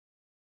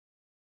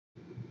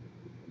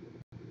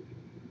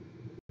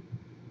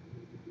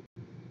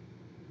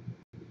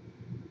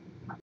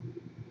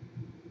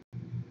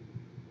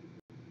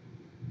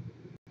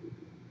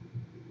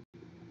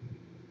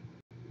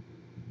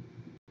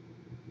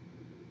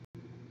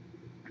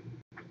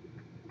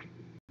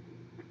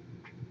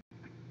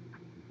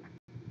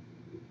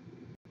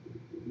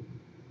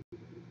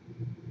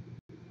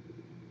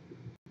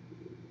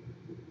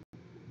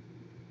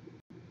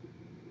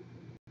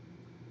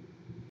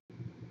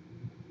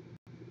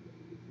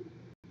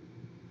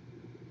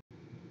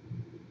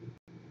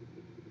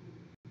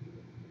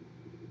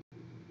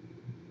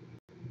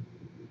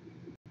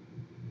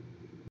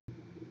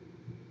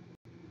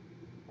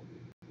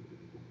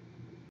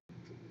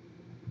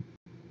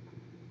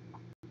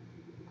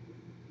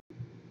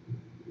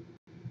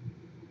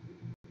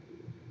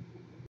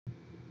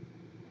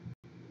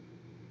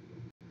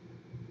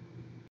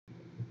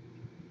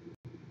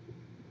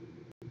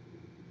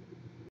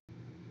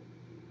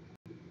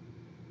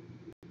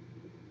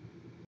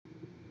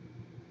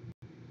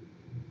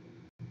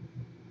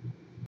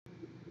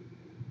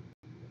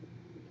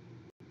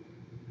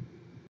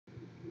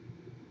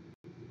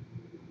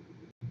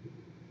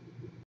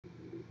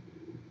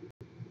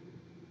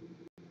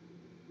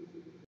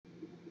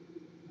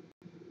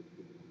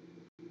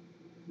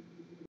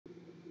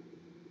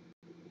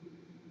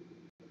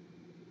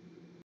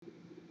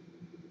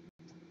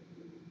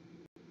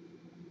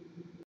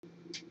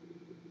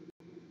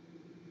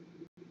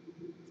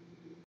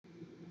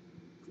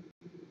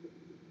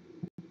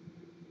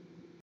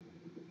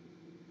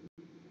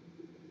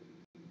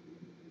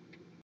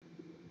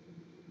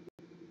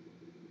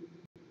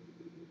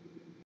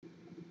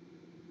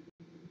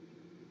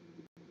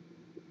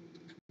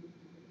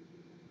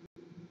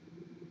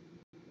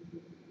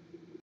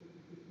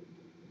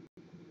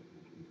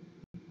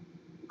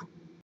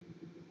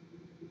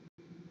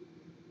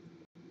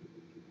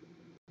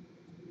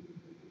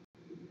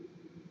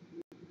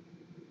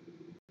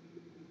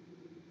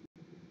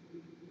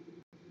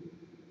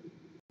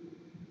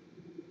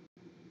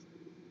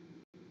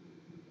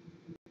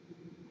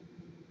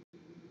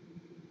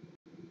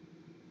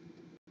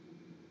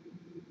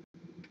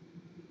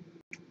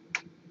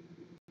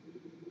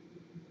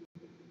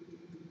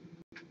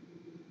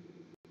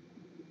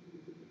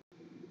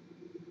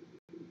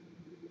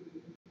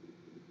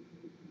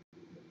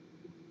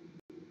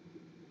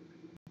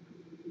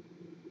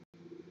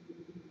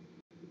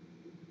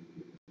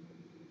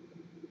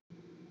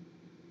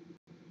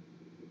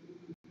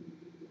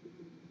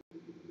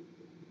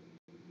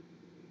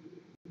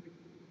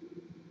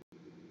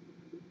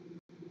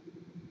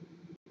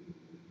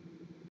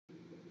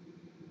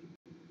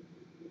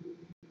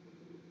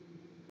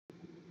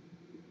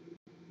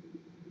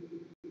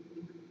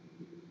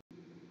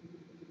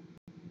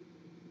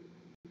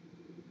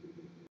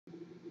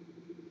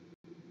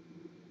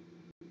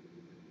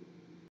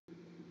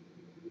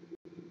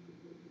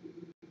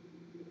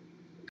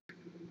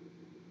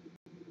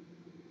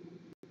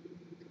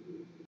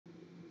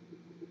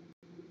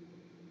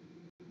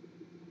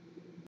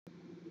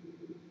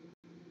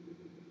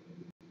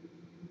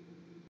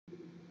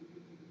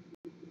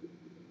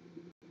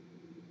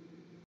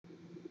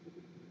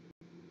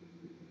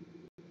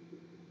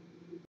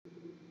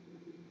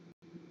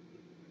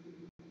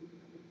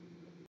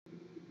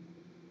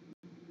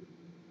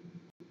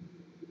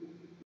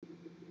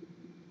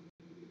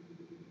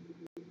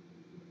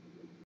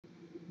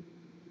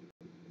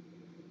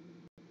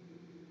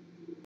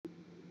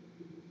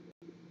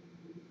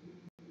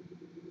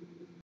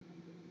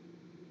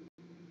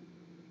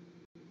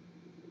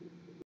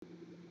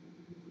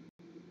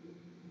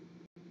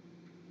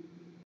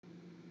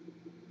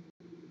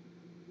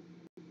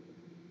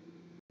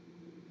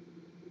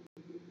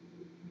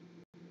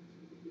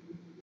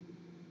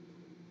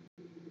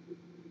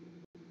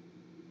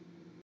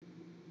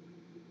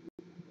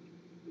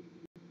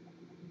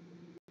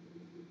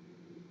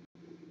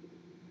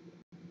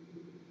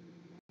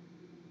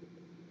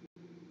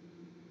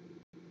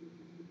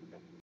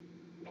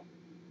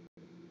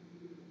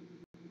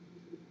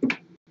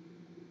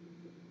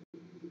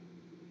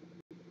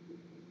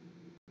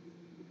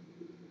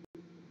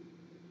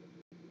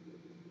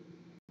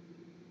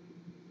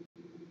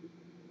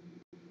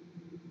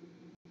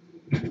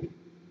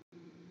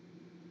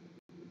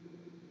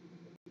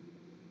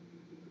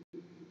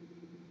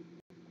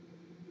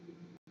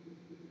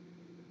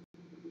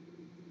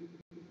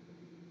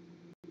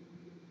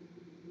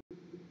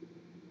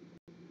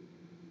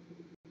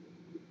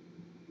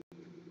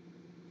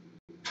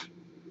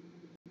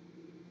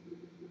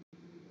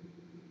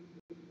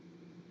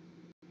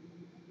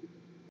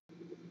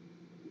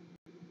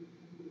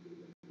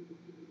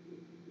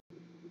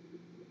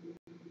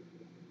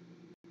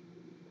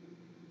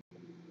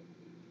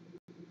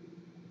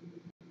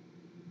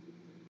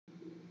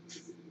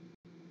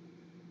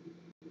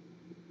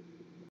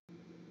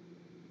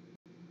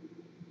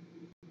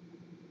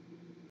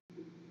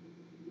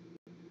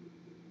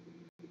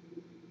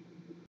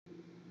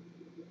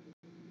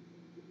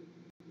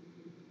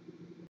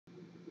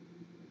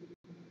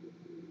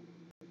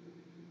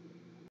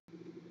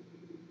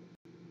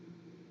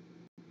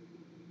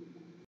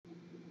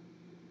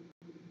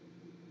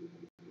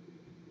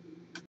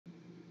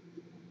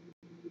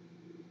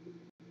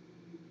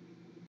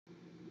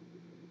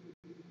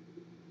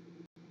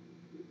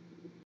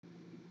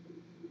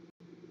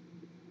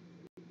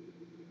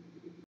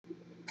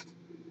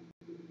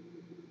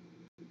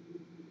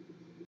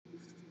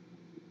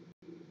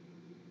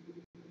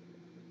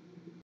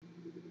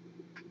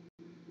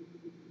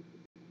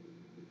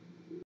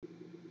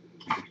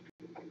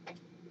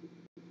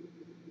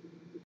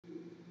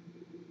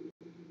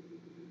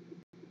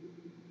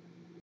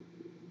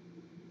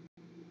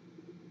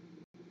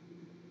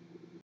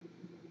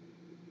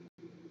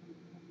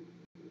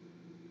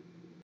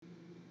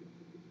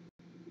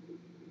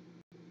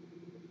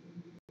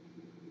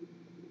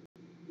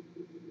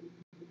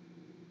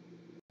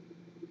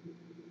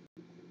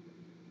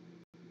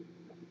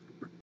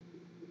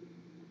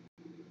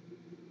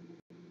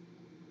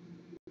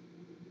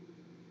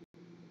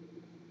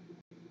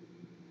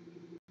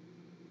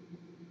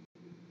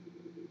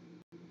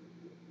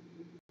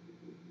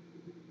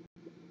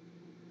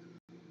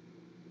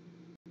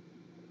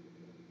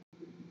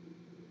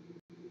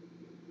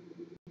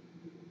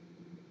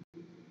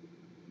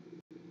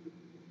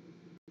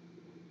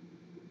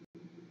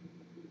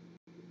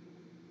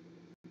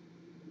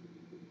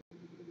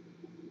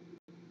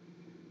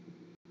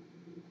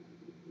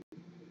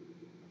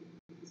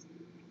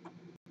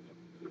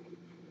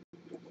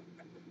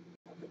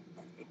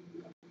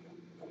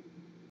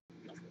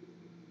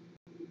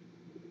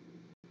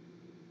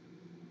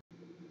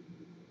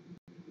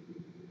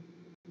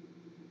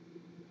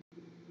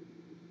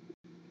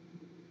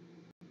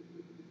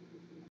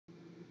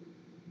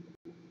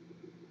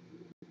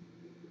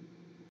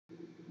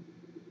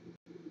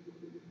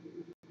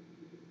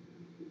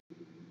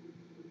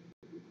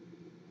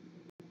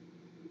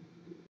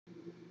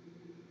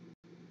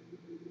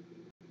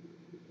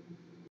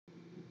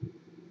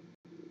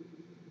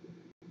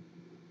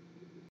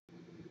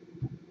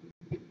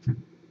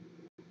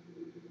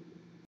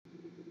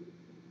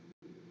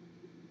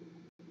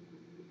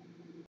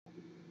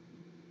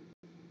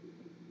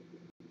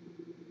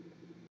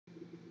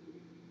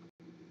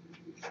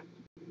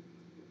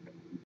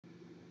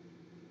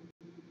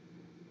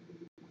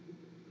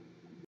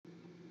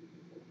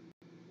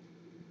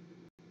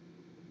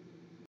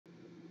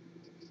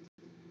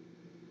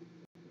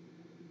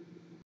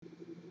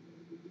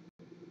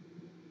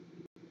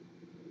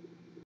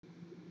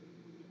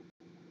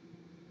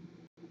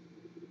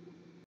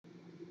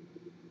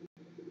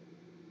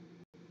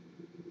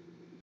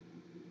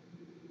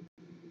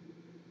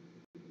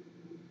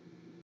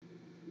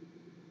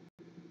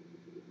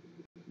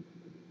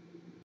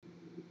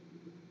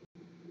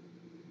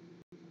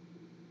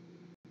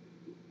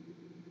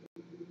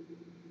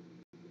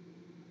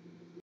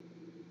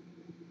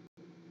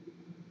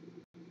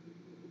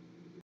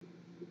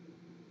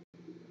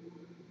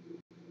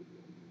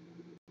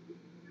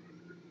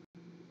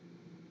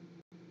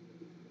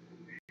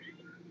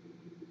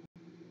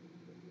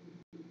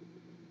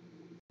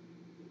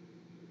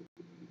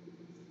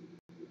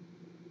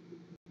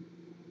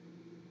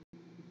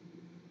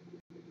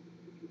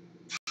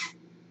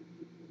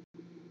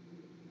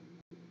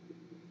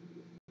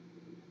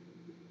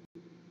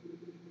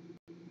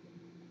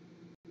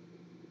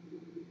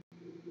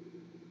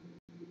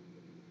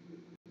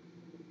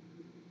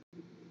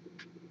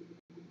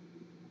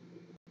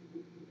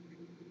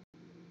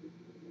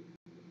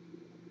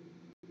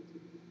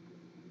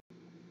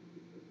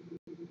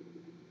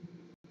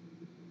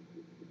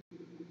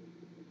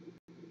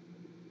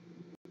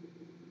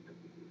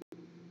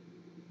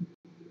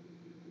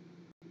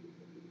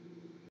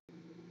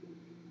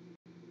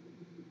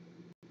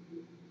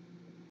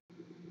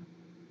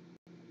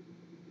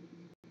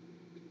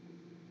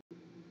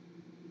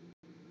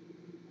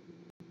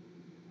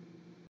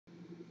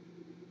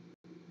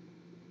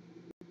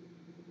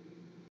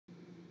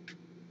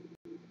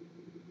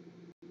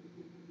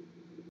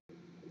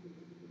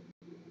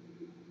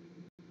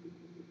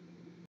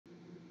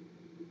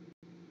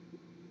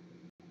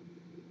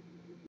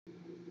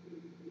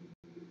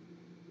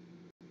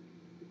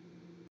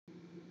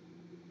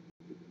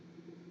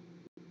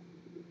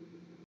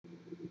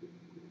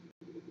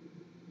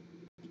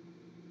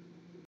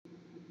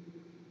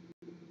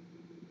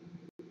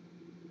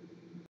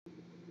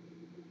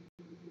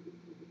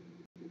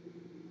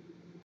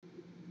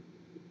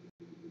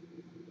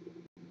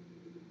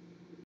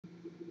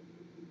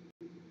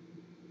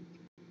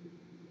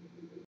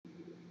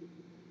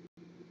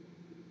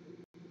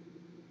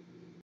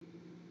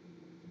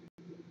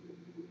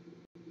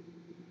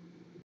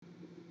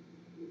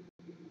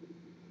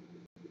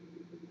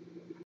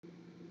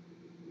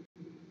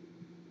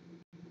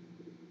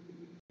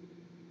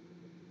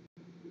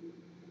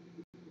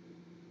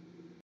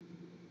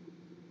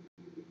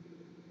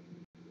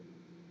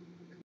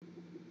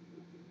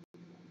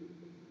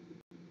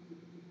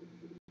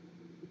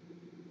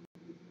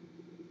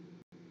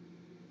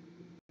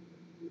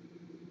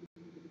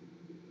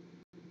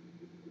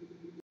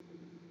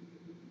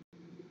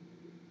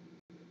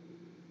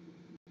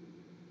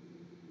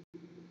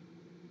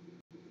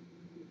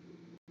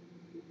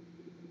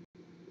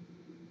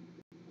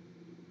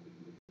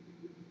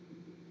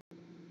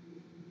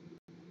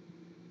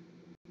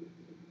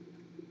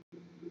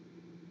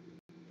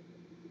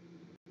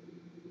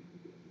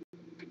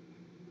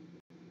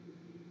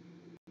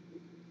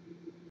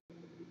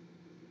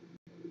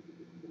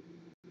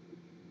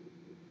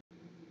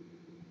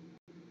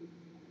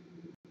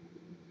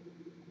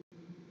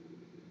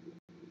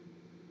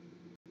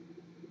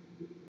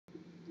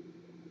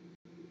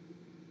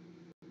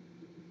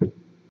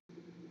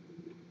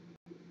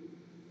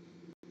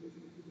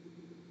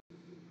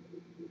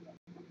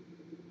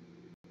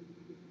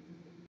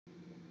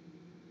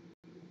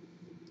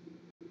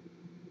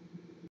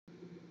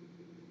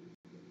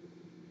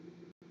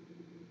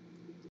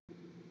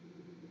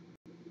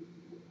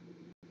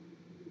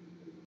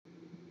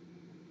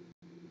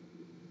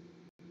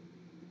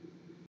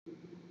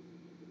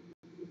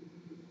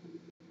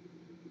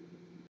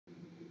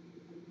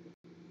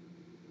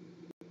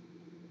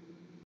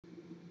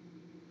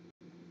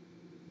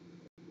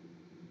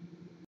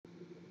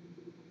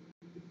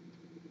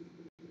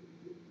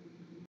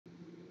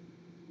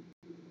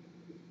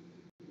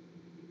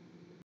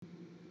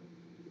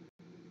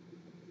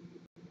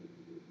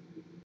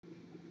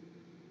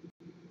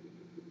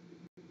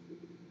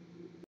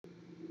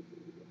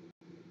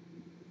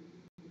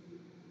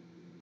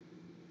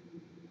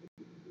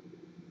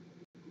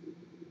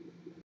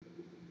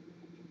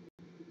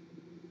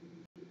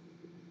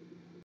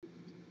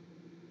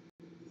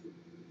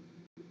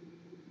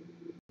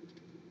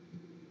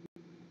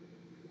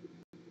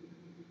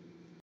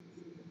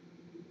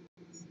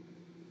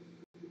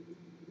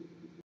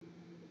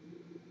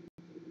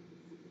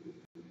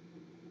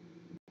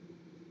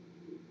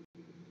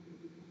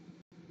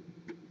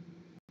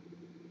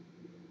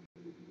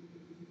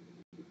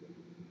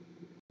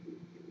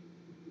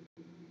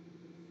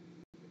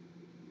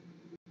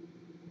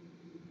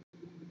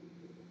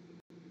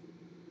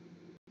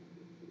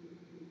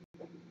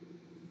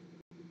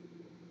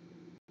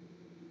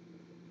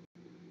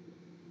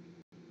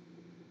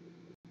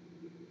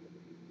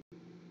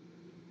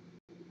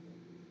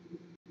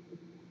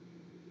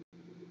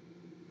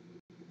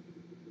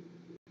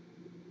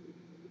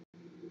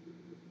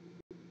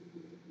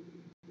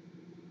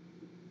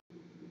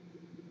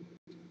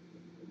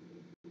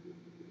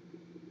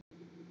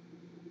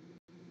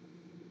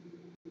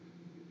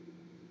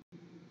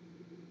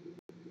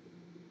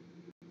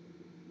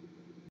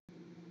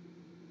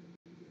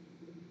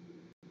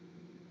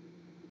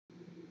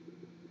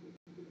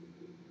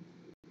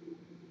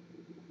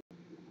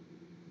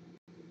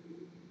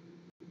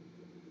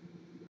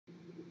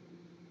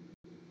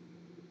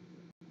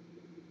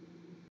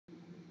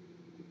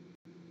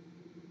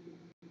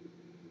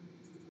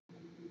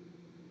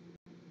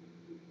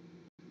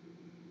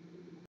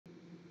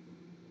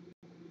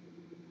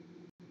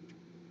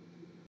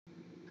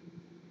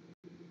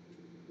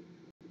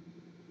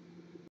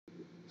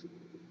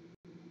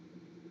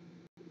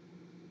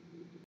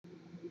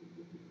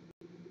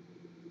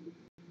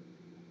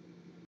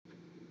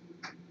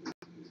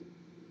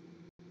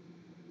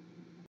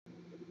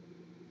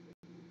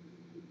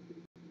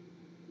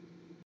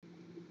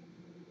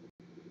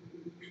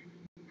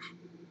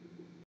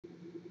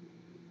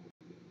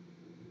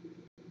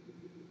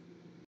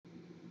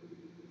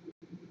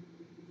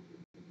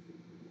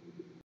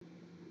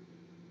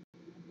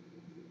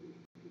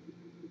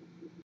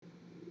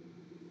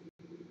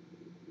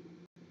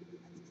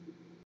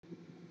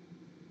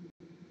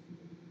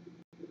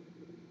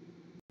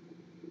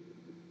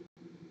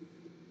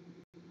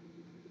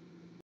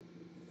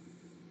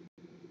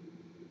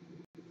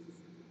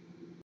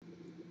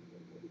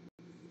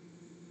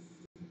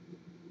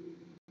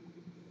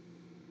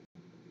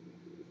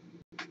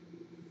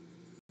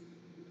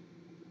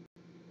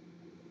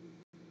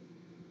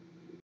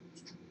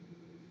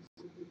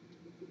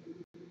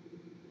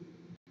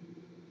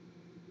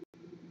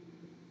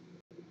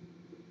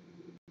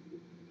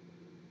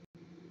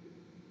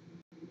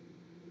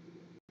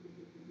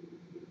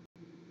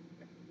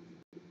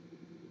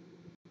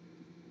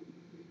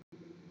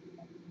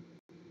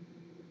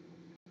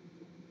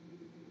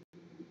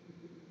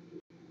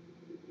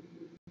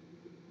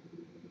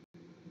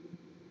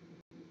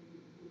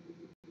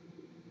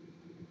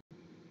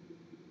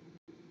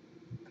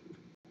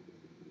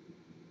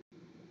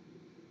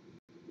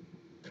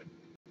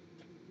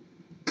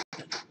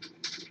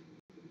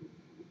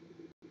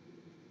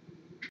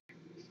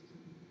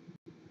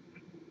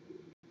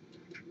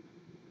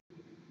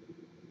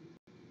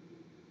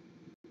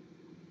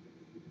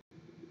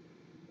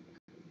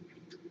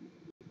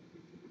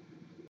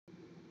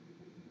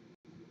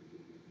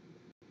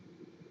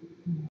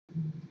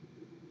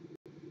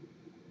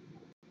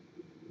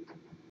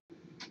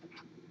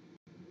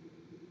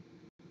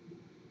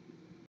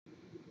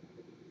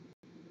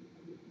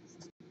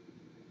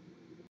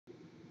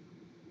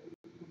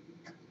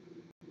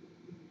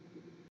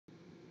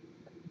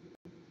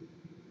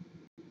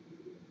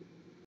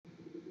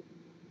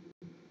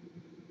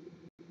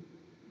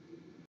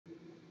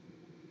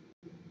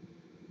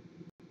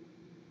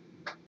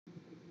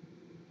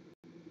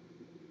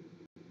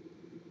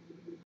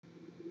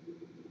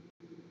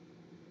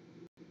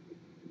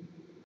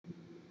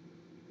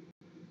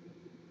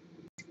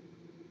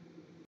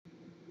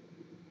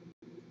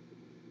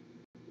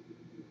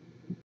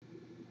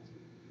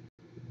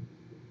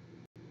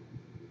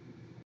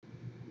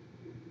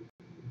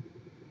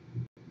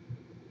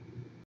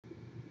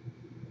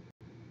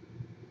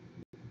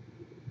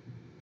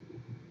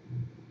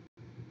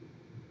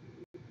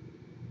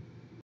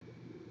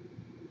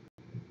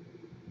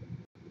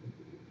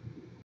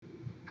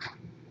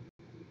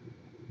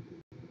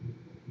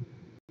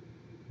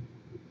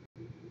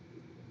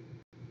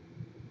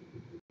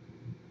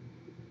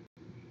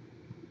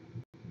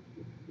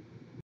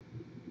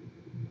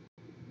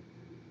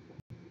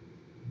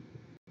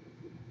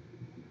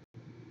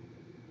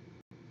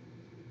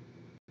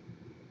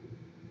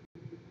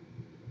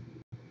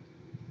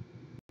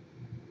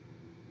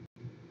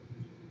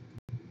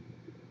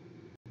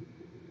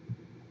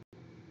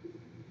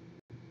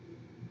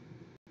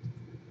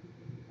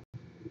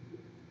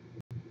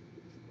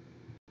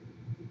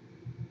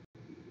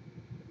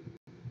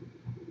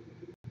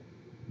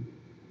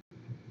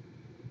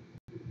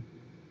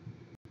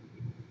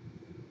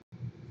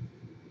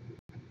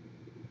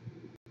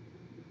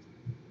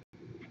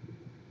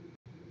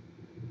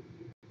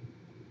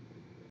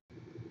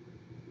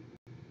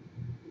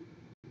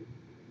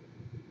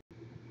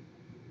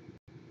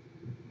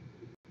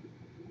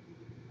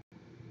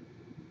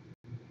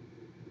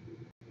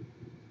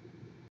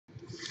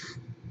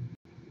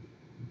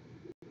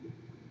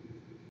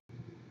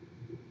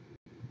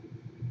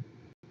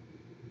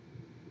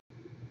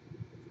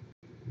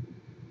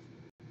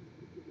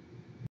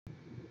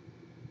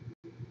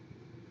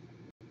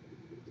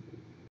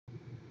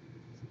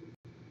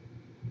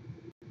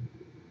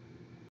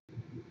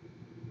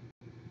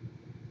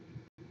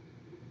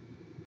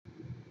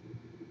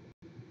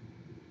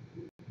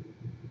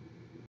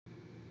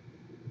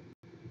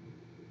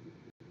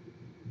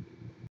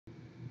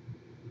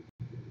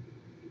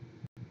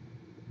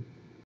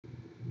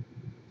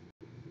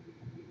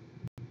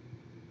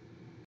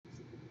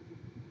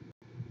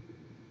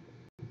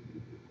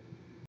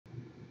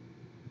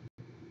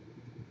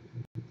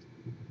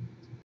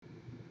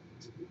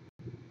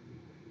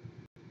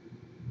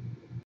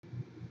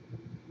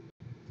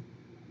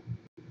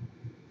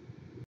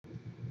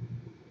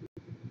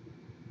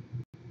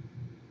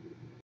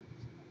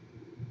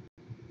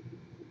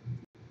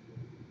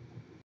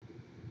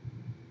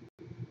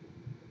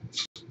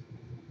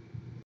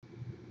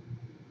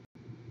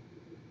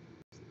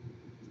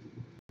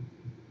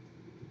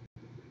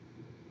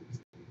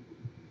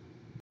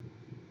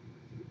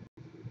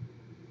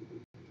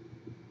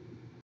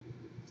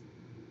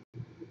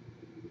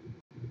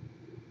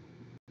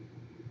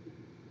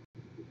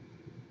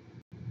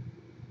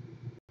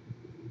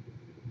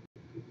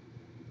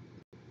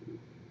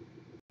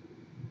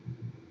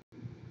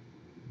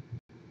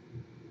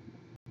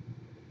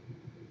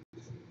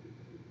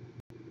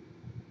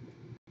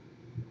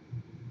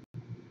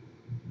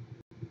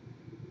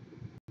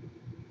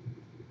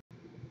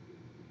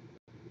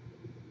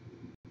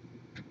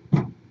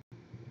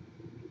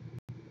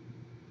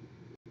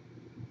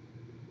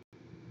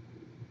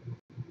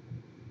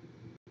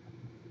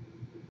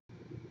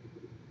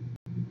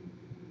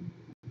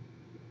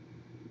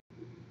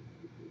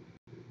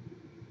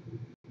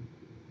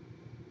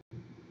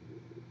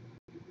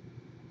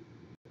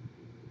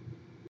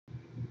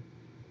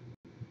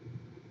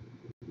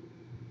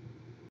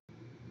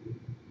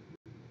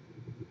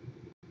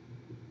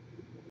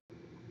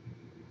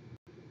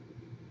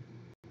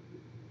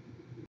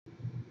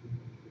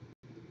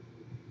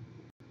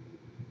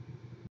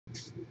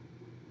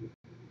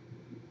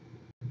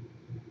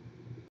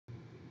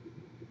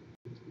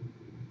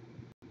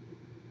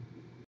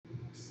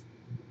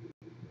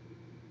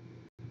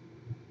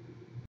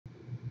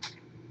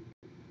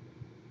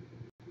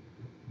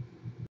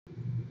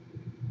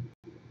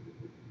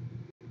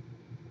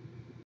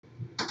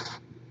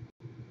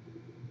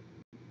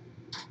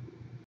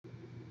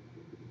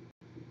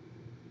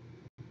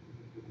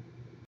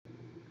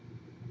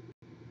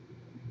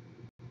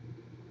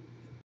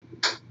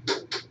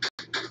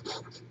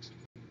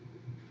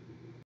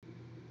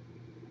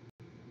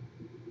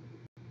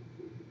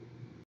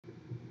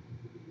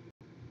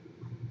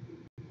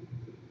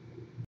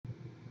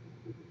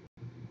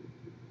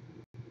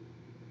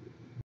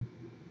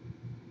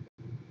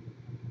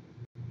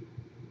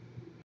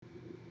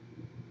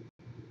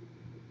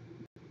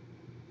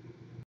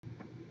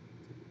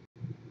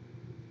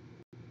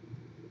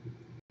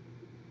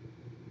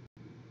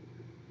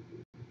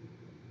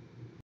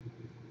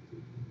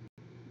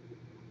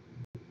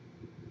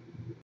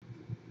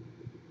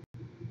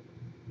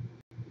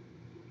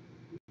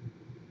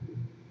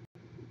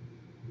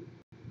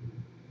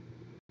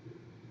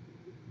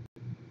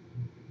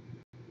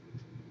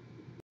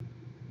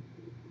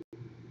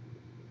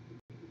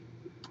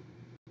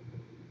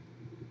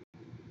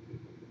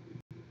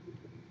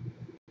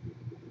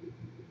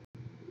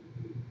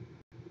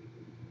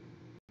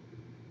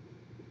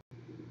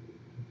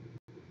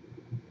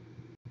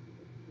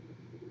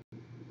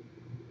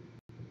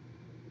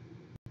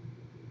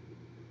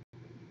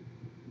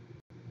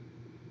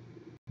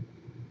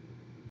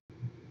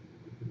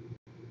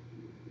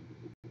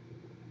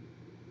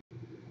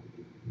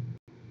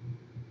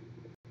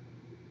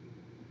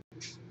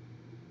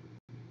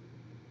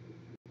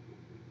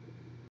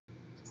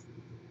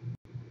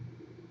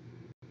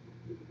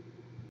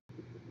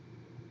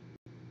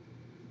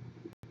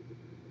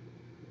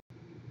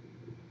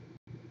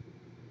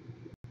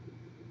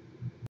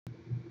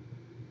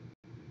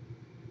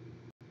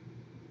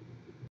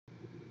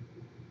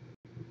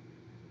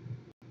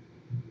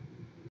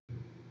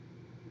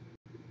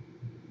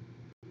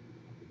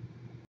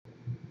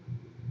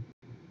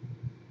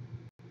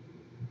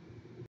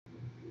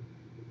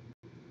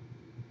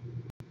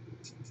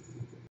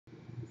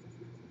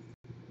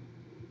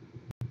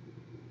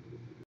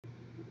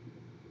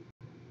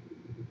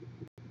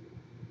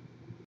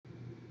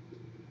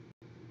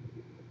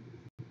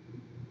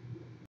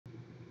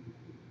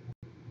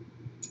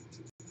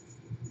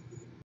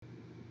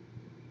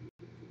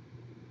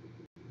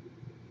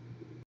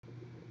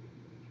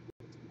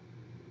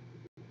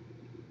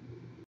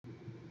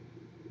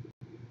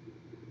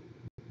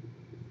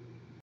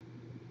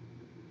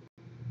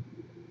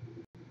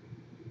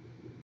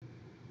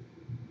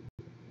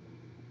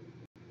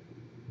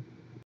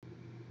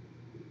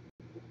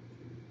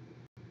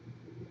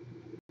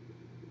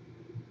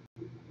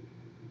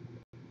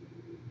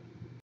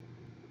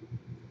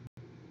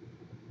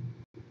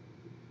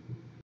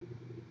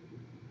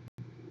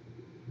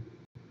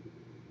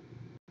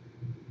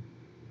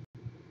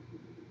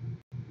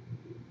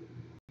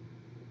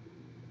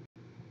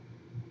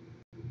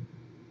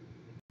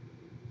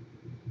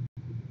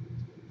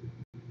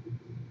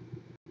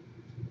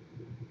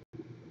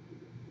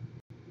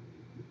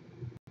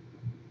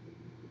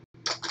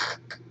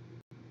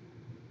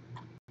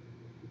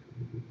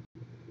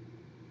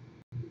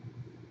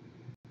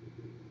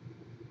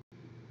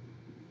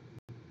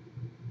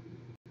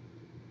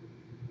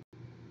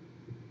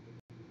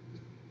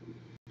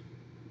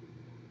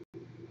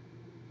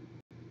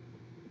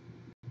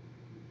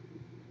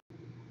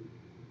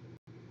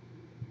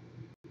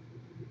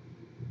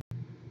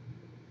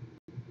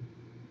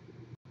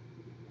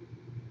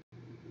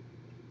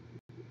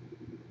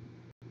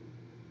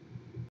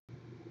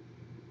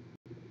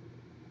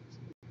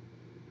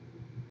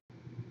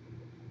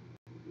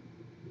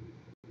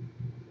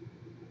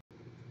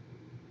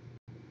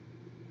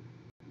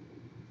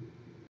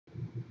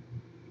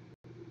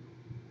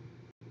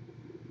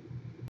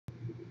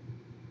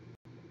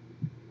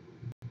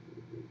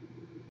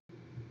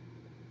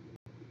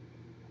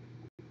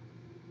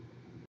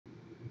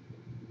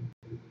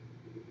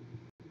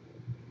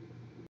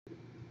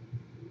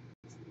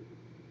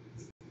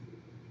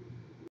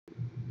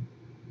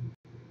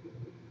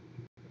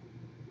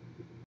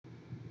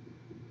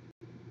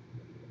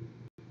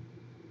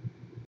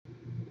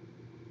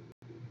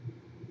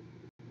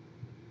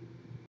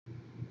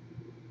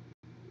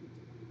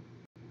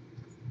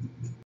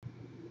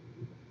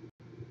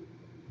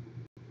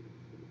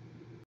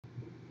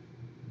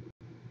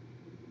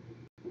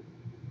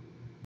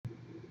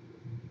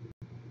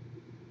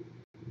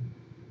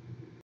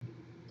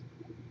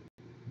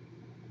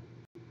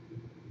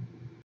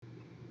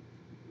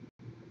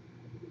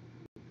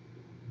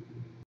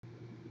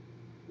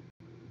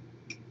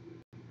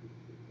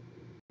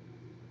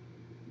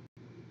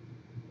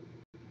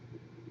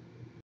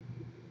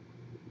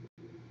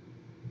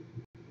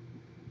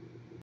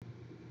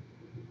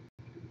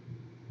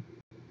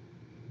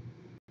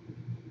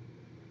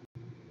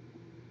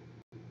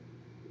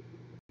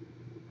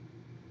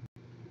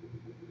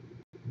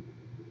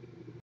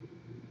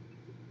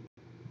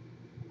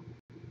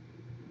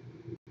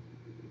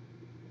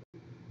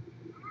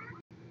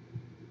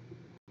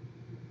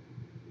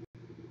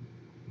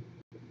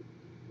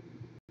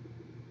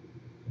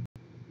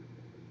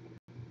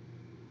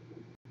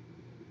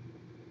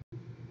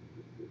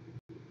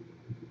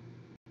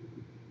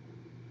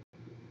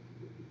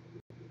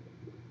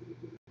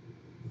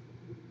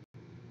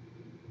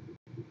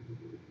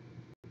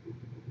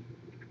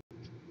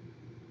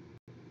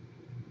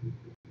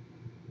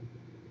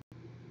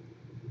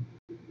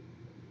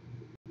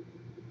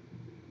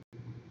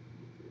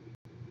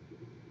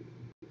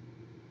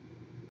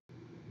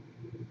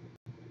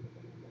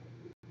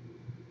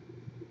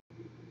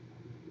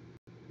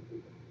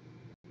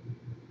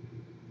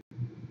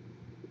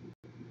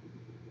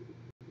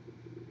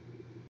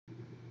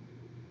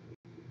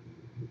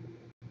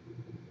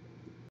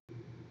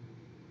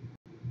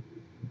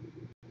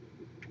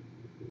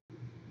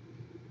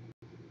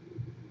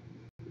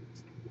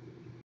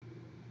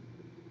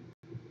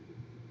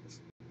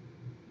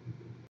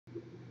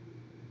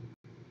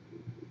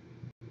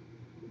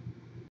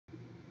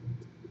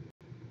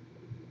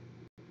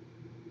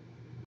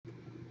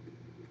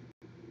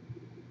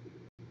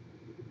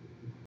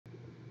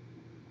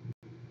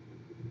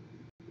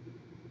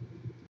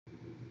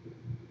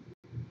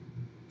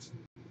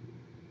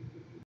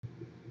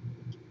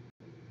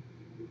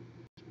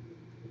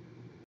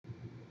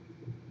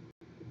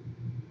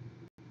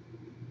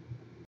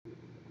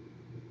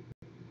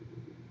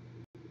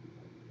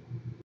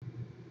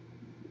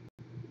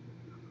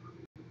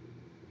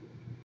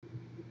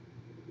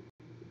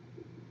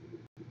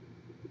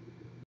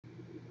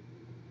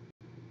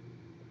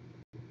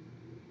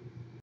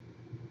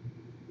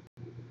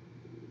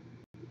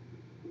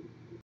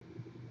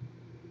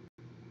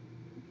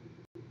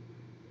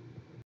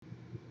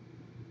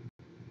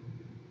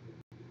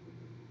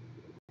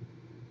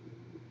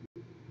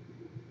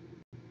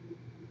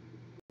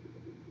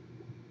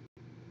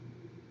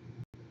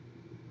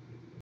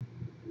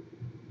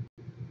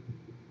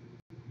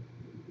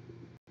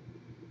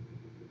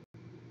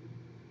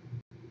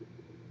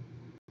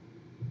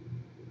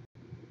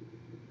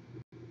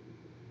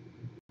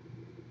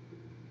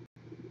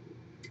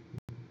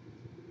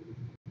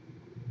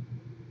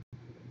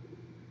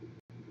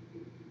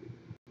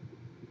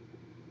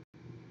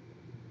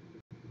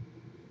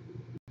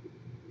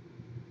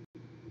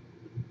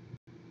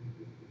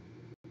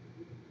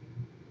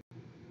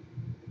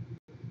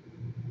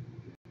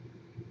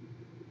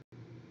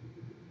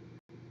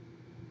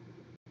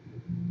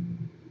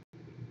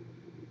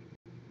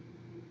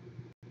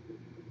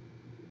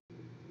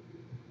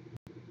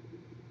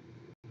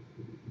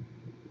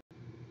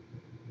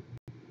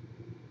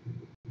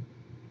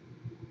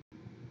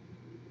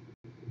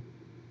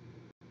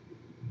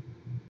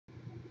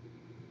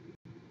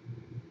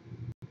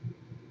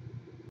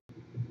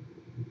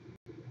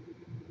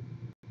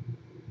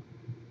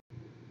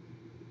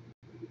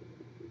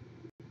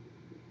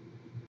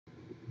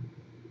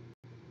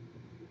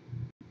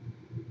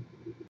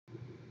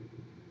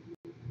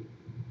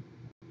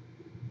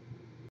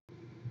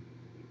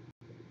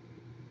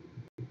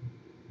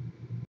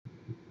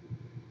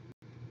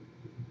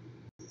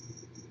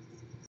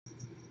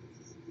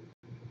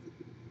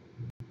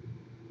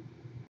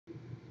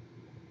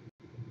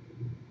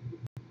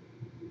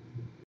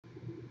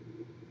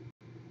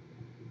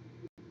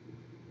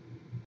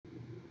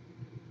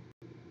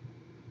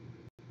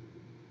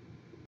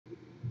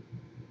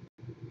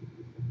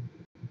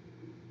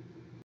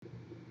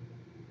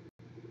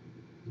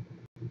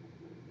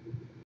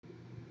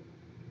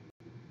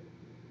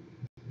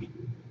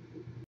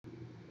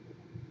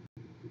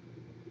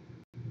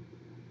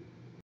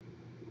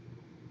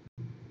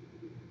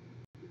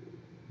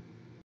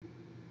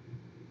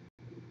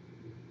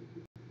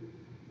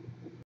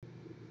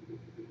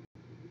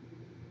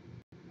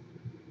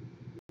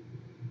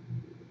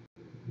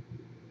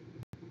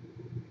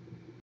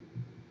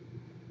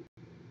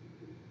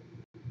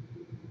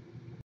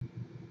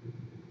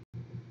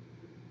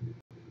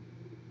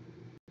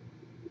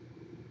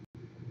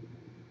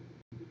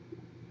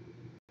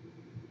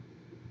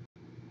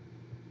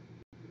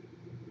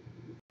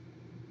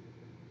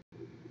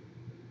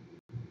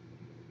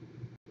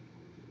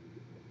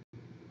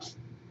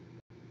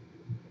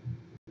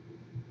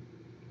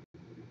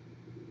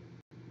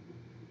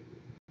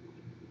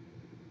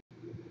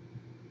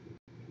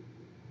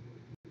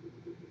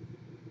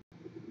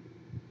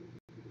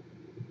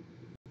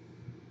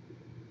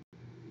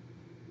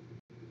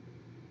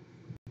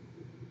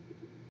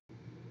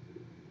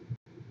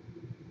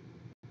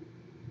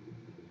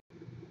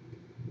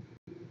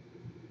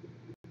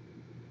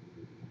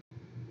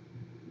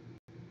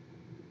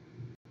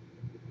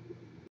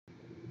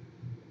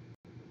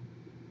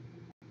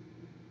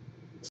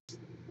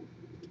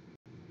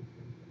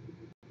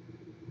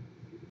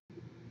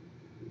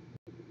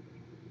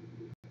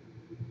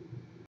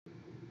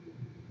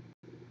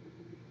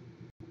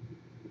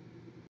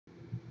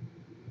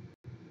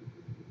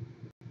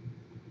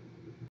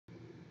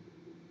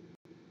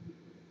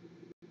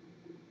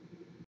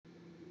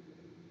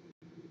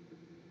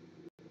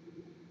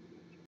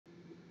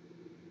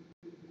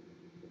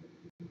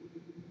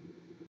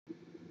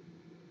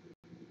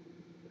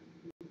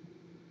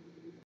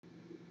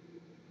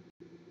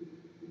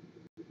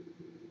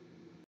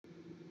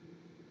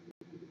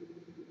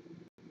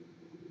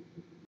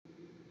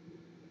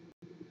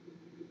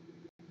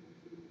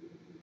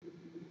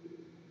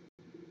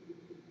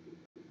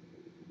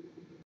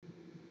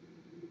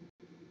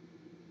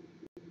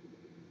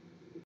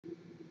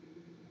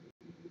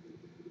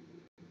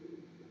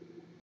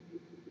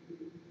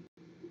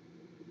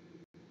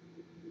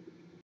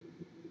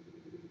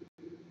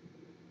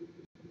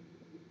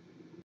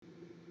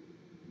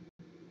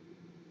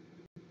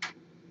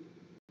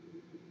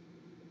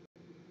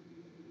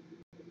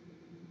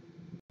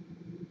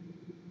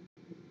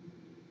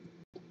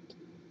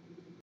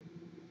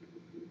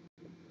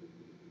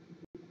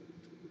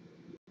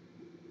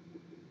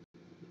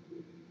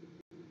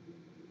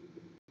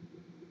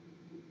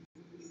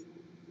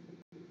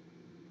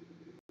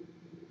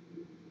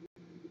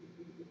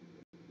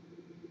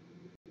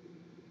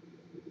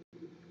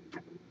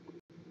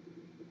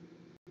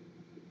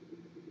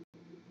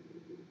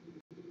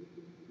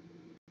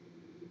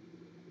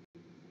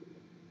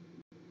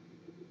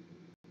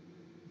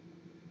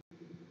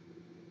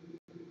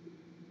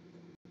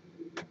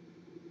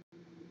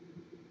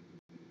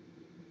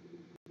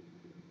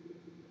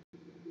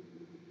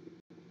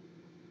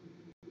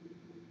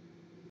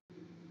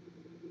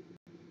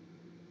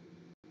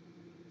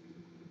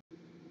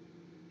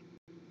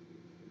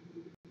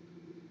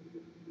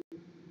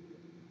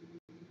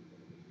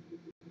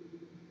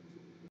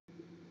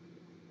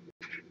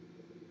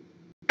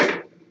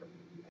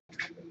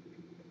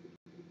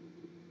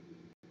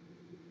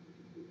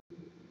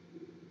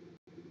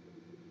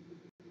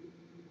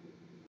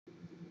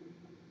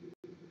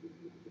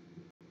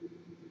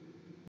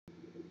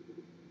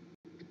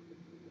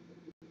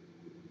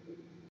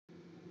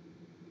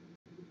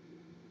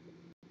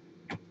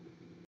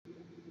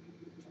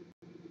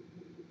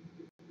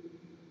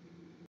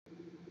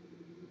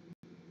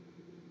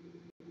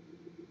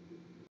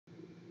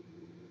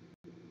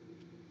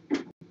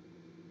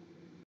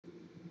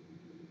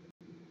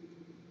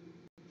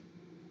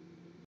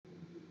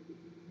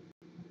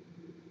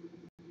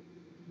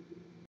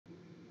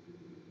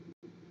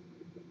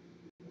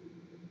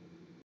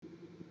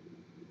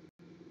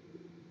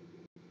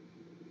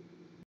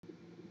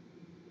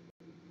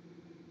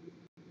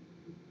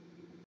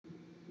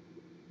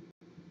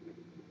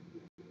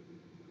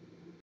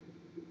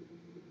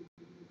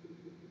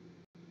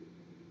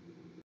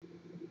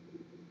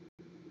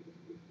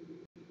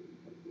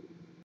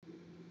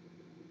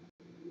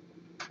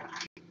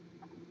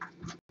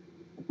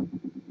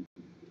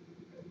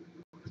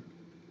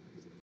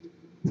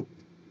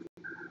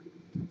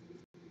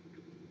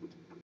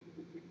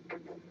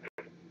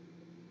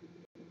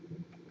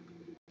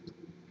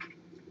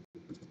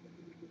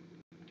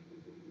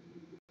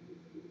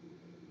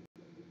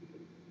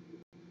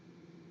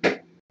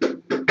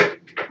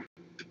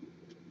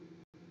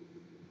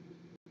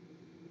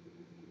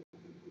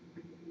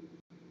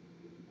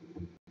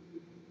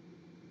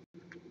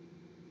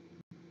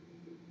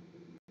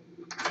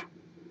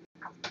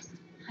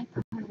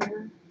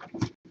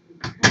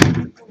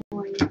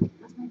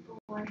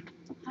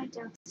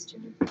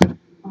downstairs.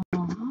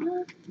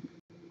 Aw.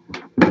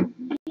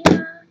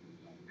 Yeah.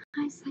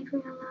 Hi,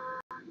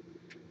 Cyberella.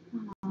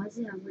 Aw,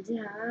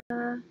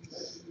 Zella.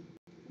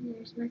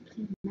 There's my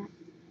peanut.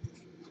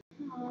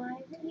 Aw,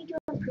 what are you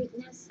doing,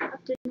 Preakness?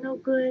 Up to no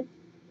good?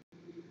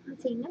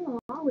 I'd say no,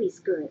 always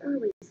good,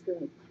 always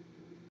good.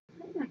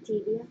 Hi,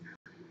 Octavia.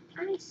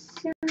 Hi,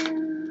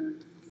 Sarah.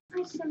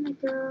 Hi, Summer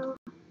girl.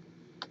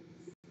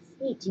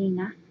 Hey,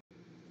 Gina.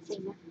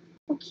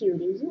 Oh,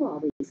 cutie, you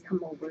always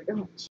come over,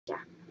 don't ya?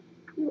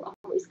 You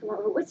always come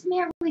over. What's the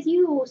matter with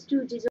you, old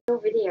stooges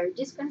over there?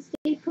 Just gonna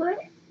stay put?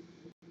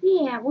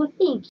 Yeah, well,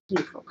 thank you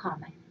for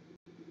coming.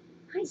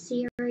 Hi,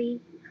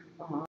 Siri.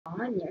 Aw,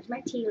 and there's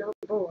my little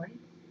boy.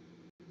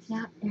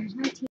 Yeah, there's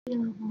my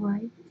little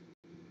boy.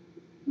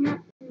 Yeah,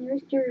 and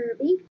there's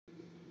Derby.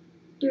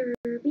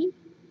 Derby.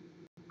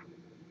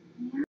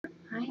 Yeah,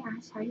 hi,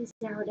 Ash. Hi,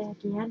 Zelda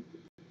again.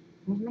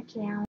 There's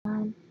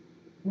McCallan.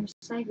 There's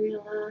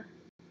Cyrilla.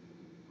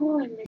 Oh,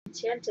 and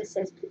Magenta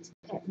says, please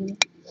pet me.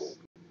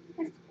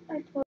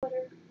 I told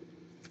her.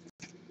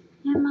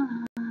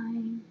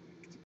 Emmeline.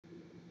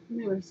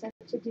 You are such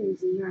a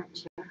doozy,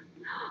 aren't you?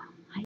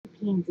 Hi,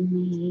 Pansy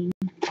May.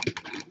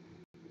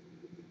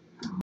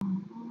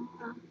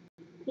 Aww.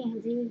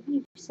 Pansy,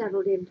 you've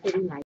settled in pretty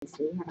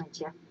nicely, haven't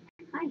you?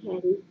 Hi,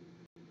 Hetty.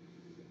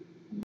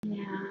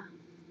 Yeah.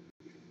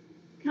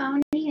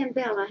 Connie and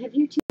Bella, have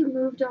you two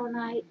moved all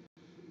night?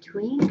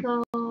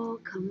 Twinkle,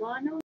 come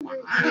on over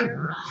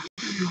here.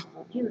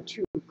 You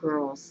two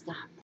girls,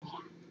 stop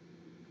that.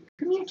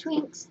 Come here,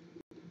 Twinks.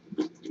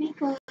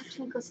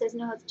 Twinkle says,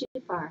 no, it's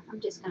too far. I'm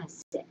just going to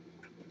sit.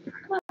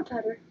 Come on,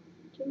 Putter.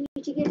 Do you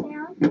need to get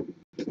down?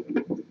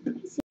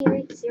 Hey,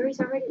 Siri. Siri's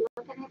already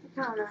looking at the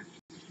counter.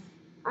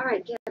 All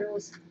right,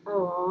 kiddos.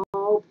 Oh,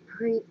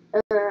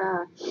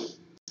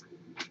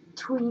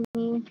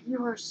 Tweenie,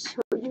 you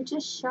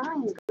just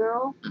shine,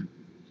 girl.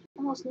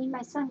 Almost need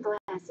my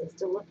sunglasses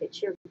to look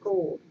at your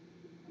gold.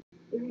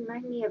 You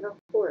remind me of a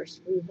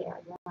horse we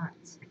had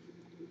once.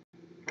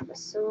 It was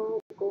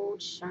so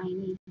gold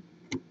shiny.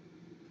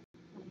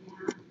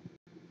 Yeah.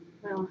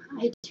 Well,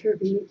 hi,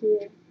 Derby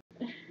again.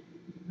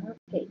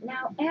 Okay,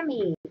 now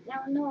Emmy.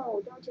 Now,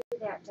 no, don't do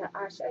that to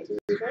Asha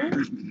either.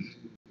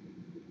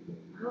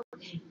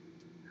 Okay.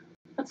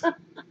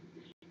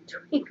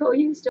 Twinkle,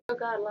 you still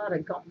got a lot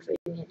of gump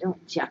in you,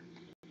 don't you?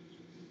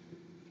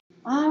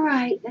 All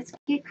right, let's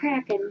get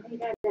cracking. We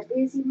got a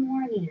busy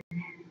morning.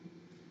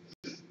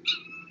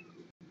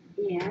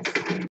 Yes.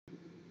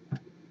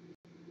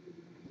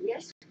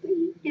 Yes,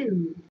 we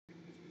do.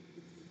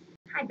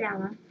 Hi,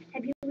 Bella.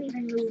 Have you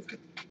even moved?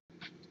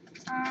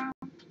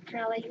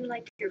 Bella, you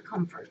like your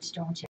comforts,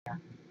 don't you?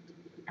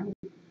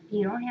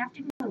 You don't have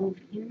to move.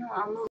 You know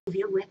I'll move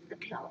you with the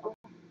pillow.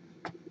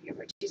 Here,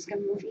 we're just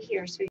going to move you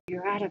here so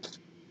you're out of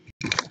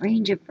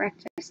range of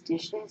breakfast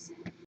dishes.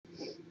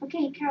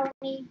 Okay,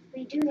 Carly,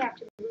 we do have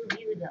to move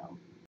you, though.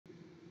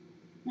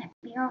 That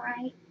be all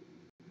right?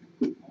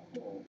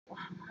 Oh,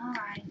 all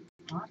right.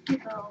 Off you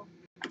go.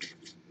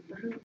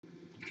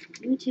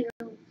 You two.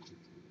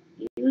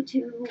 You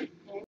two.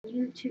 And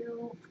you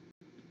two.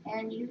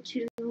 And you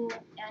two.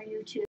 And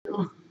you two.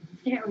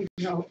 There we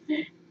go.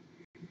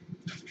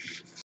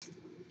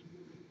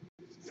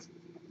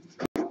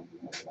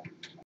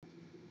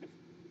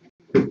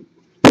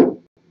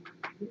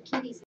 You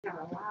kitties got a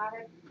lot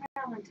of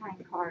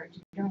Valentine cards,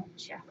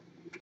 don't you?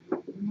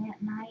 Isn't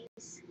that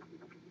nice?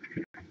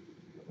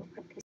 We'll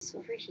put this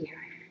over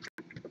here.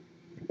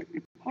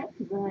 Hey,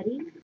 buddy.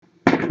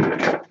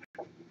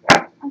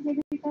 How's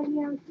everybody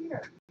out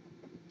here?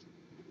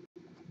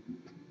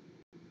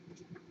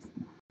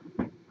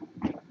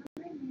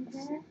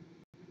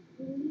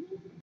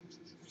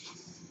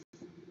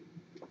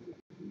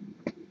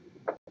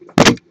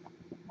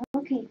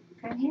 Okay,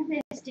 I have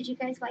this. Did you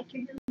guys like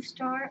your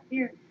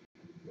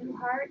new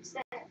hearts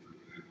that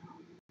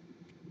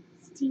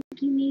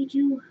Stinky made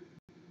you?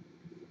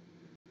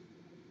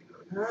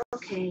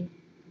 Okay.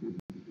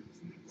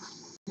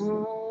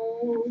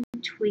 Oh,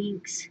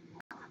 Twinks.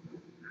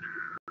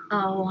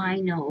 Oh, I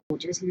know,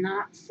 just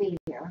not fair.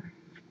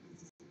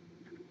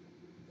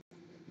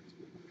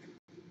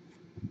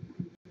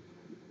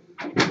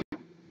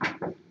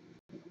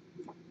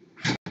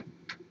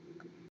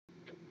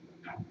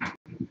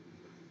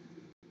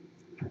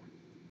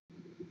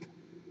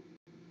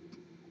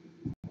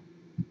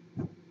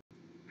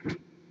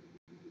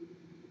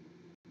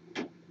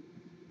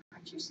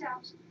 Watch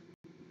yourselves.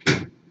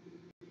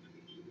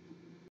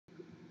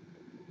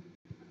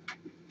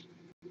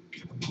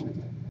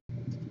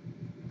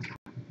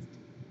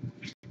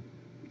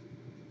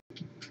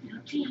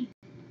 Okay,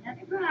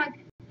 another rug.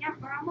 Yep,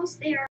 we're almost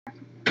there.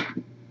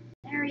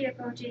 There you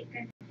go,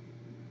 Jacob.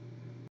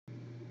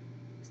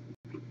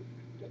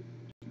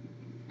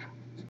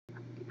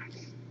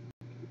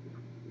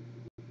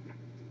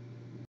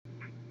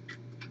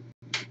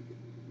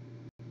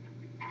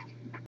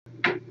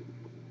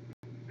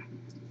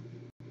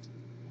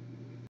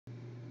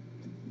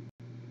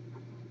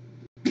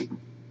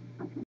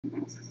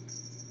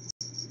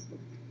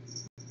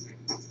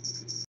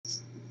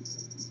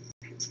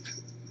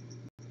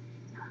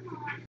 Oh,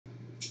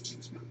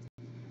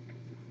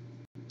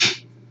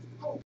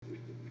 all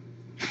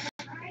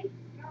right,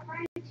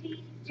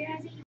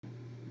 Jazzy.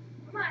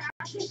 Come on,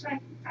 out this way.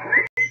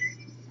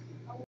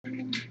 Oh,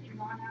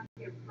 come on out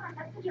here. Come on,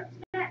 let's go to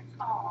that.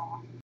 Aw,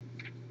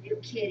 you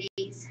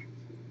kitties.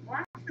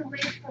 Walk away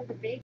from the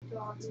big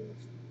doggies.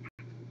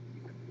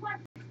 Come on,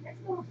 let's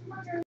go. Come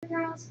on,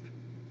 girls.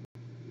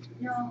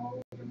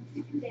 No, don't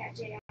you do that,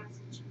 Jazz.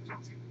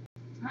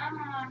 Come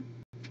on.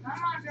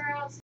 Come on,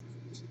 girls.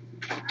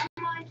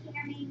 Come on,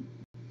 Cammy.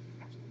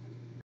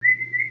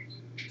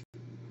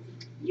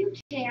 You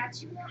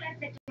cats, you won't let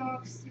the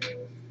dogs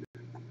through.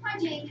 Come on,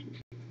 Jamie.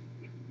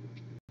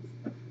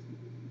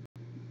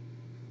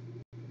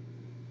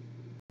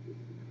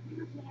 Come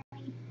on,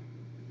 Cammy.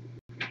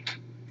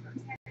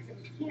 That's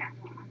a cat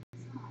dog.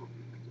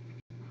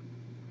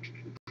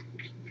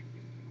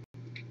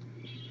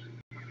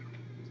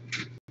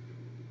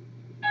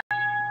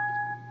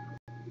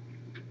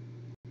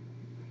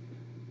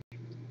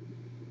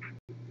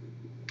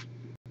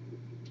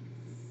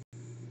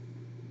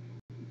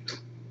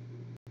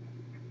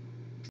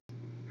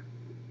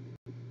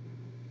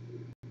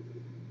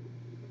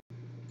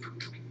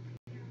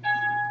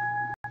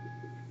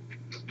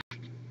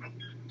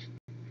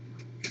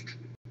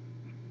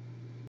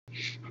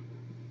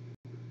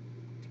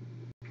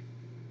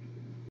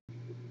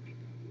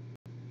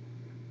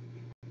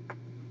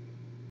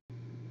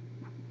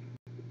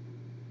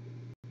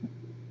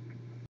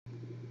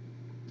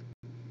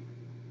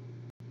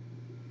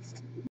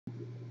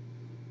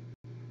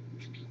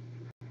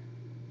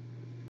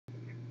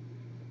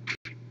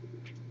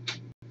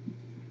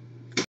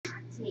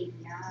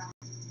 Yeah.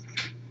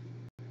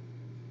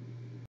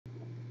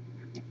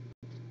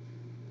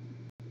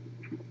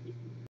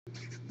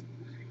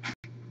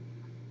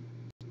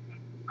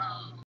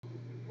 Oh.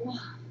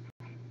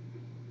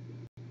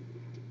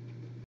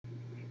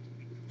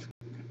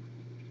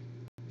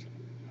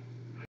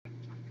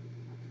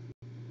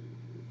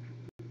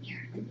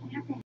 Here, let me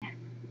have that.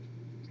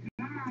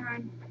 Come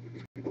on.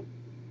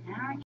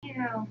 Down you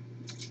go.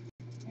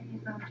 There you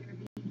go,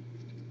 Derby.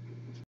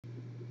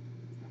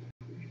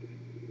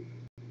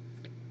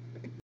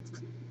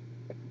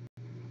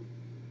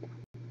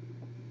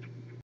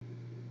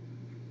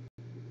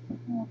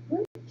 Oh,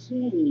 good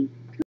kitty.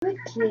 Good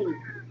kitty.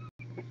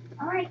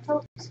 All right,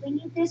 folks, we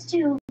need this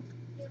too.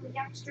 You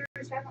youngsters,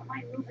 I don't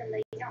mind moving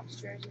the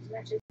youngsters as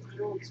much as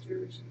the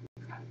oldsters.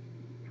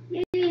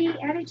 Yay,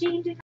 Ada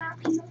Jane did not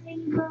pee on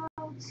any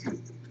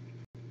roads.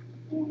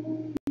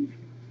 Yay.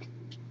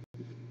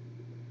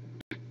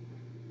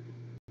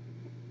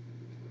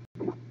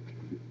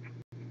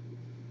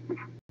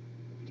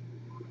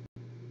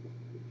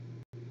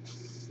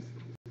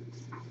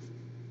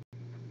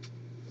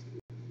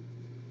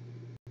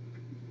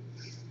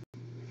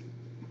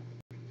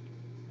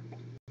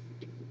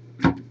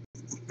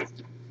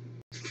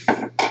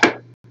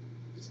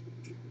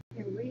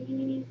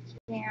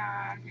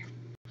 Here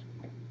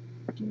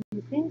we can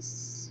do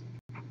this,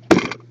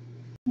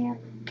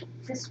 and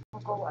this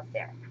will go up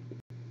there.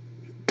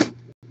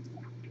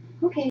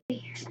 Okay.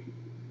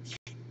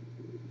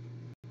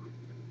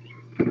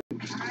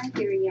 I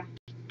hear ya.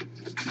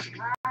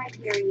 I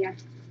hear ya.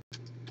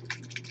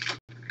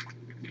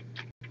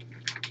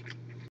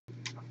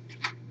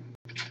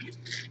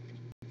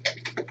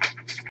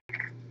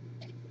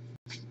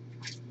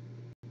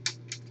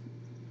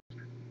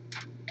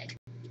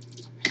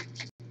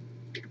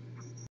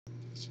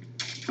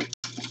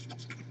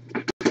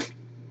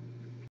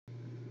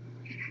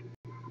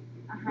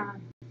 Uh-huh.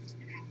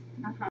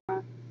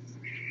 Uh-huh.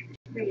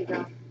 There you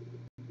go.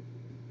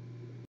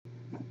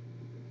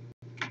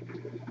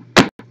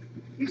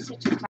 You're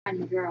such a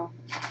funny girl.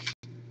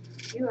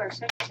 You are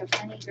such a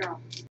funny girl.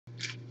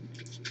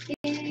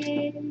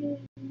 Yay!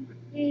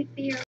 Yay,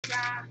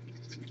 Vera.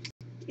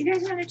 You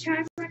guys want to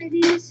try one of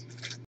these?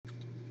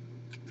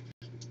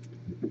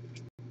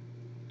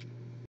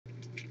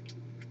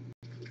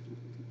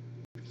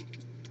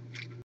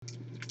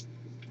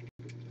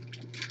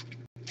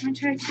 Want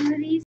to try two of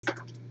these?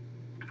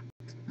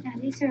 Yeah,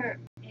 these are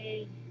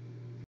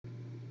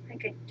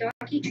like a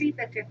doggy treat,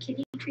 but they're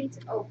kitty treats.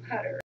 Oh,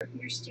 Putter,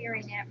 you're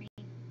staring at me.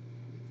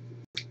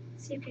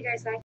 See if you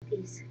guys like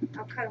these.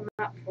 I'll cut them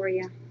up for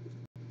you.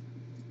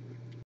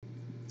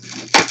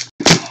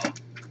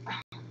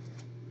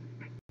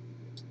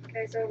 You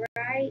guys all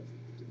right?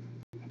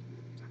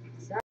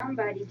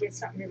 Somebody did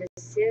something to the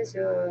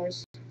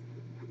scissors.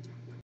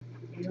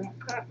 They don't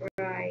cut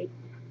right.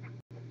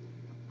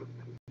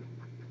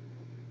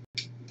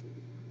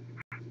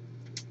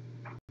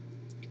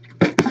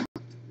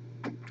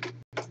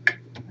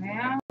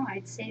 Well,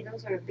 I'd say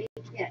those are a big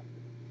hit.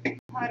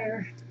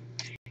 Putter,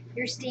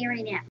 you're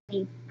staring at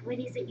me. What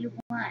is it you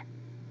want?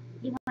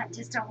 You want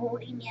just a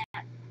holding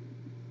yet?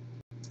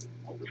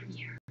 Over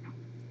here.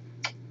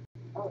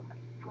 Oh my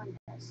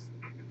goodness.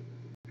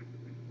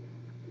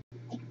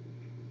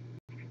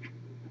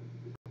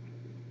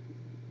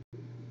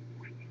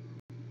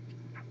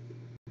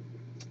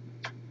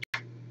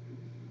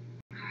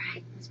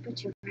 Alright, let's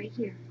put you right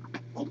here.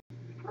 Oh,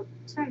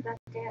 sorry about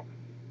that.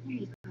 There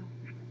you go.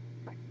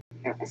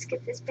 Here, let's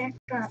get this back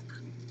up.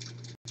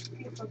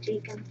 Careful,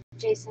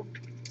 Jason.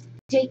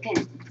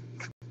 Jacob.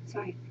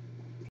 Sorry.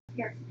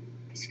 Here,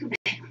 let's go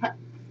back up.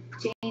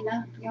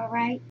 Jana, you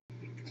alright?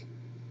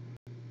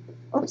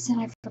 Oops,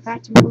 and I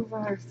forgot to move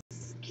our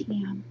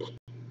cam.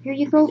 Here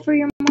you go for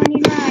your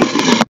morning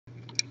ride.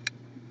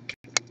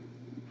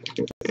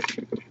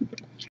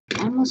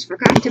 Almost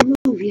forgot to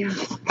move you.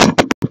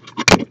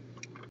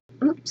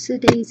 Oops, a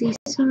daisy,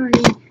 sorry.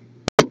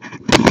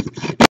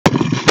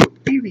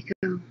 There we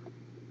go.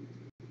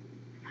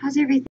 How's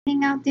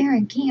everything out there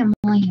in Cam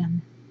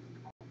land?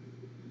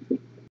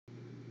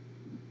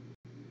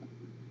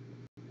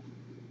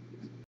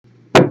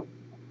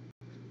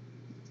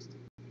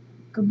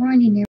 Good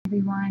morning,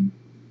 everyone.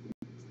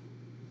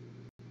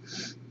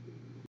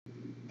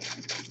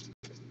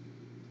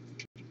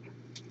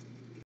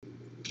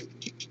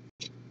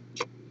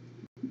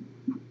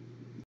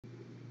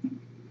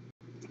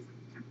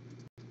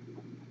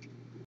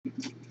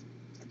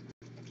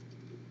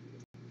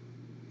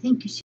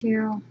 Thank you,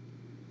 Cheryl.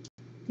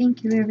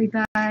 Thank you,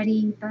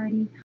 everybody.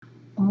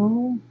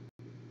 Oh,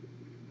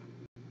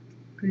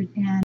 good.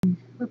 And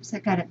whoops, I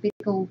got a big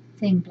old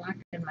thing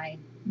blocking my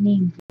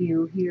name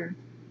view here.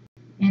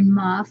 And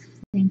Muff,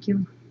 thank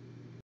you.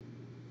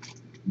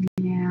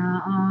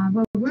 Yeah,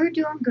 well, we're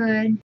doing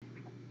good.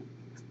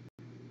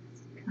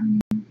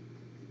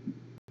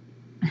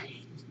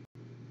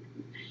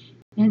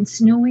 And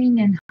snowing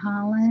in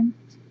Holland.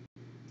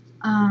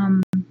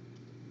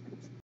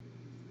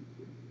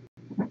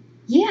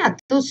 Yeah,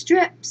 those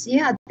strips.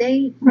 Yeah,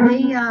 they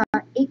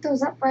ate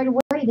those up right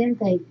away, didn't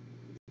they?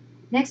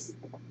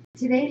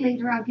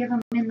 Later, I'll give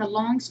them in the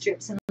long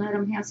strips and let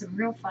them have some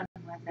real fun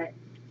with it.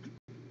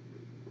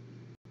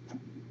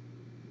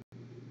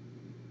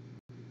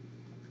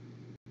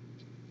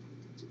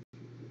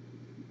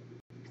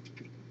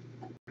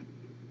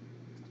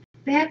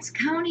 Bats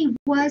County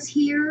was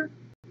here,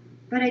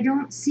 but I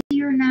don't see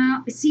him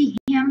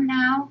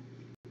now.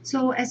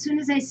 So as soon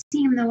as I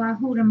see him, though, I'll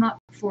hold him up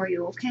for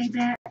you, okay,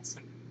 Bats?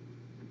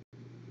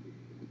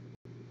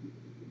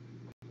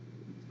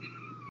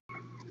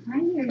 I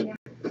hear you.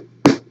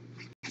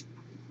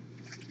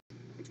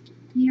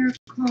 Here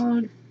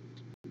called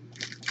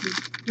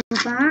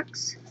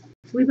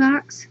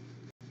Webox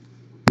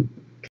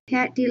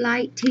Cat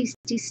Delight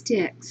Tasty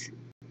Sticks.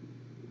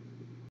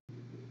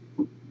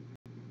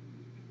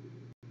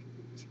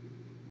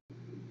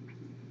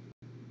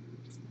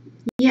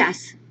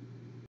 Yes.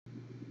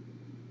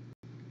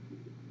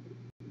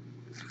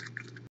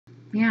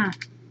 Yeah.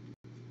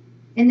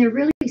 And they're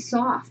really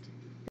soft.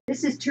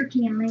 This is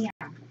turkey and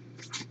lamb.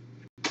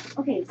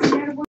 Okay, so you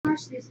gotta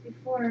wash this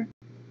before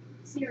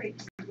Siri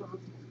can go.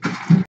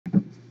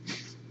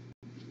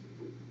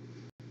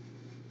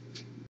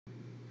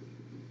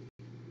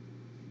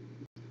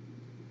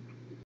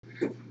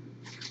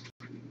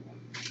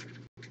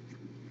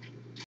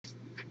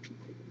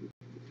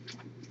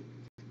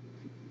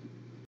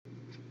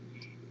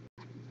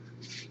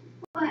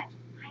 What?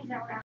 Hi,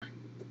 Zora.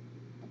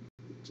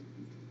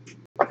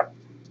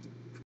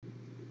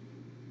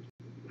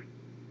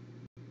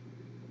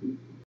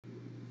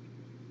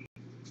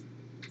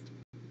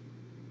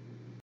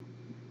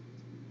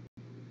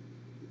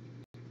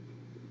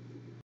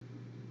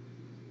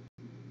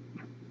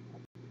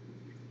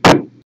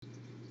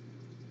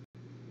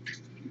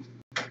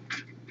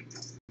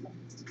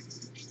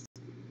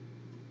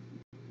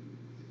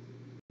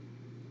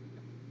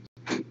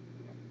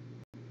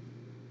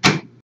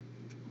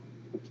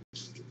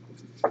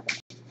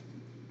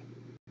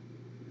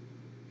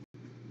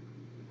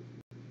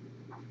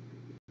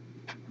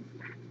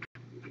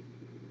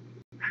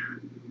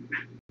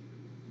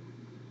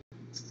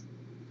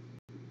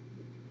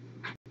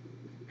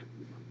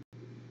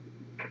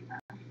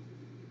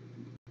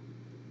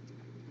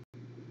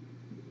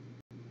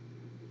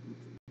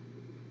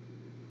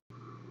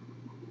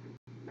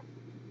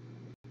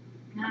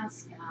 Now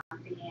stop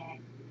it.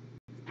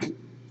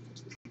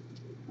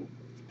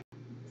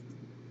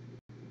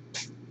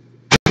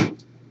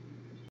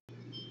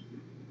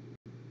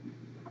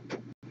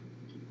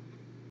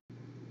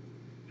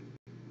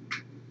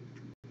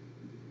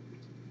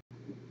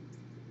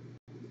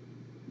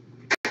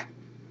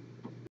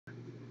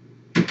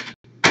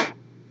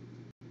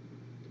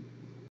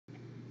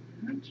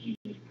 Okay.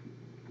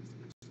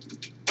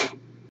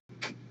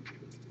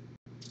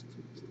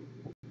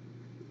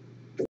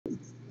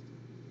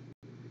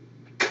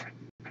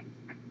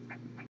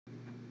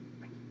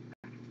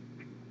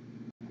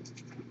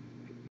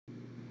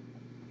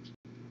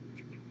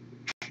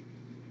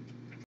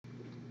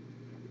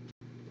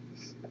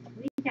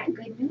 We got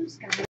good news,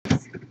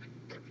 guys.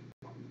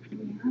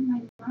 Yeah,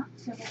 my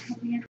box will come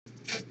in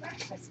for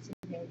breakfast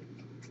today.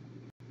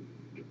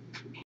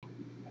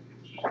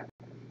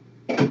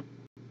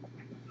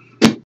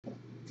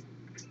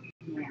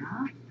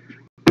 Yeah.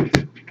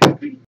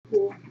 Pretty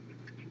cool.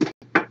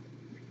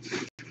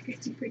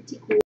 Pretty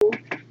cool.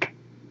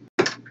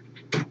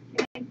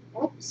 Okay.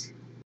 Oops.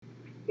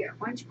 Here,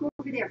 why don't you go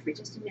over there for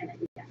just a minute?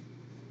 Yeah.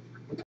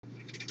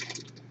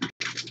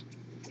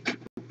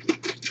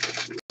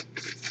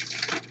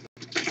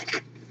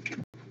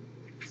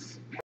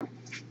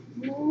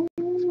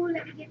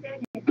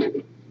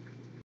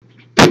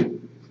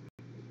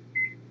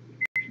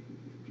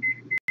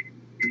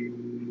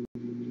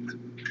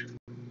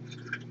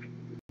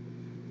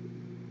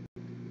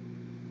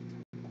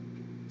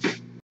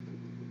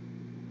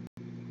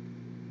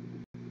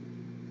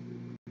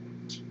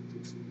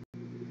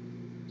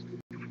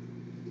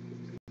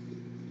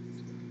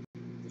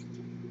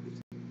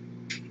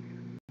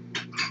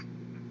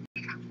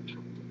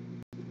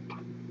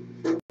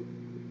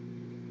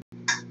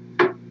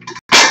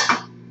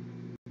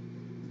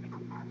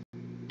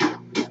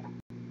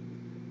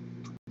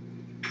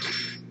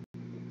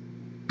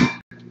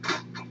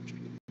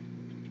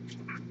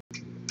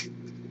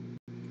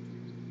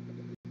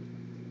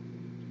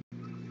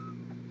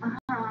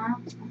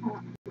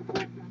 All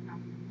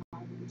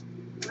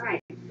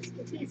right, let's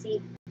get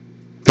busy.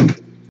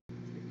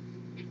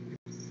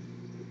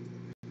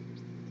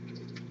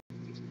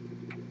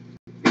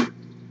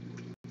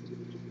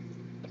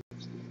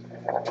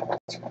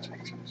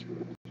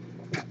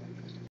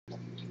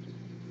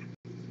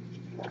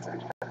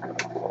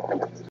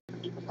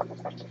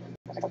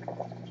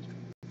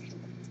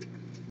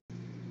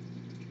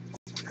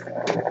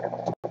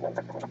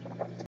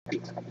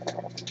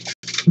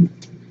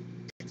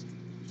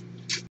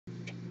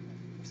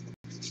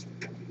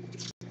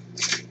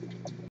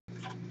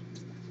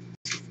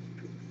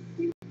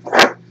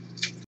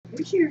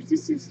 Here's yours.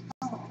 This is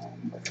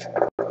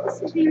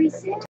very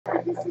sad.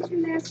 This is your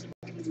last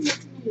meeting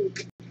with me.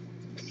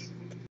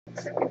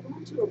 Except we're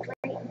going to a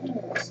great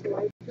meal, so I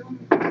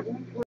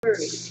won't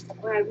worry.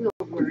 Well, I will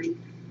worry,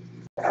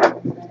 but I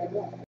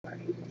won't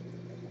worry.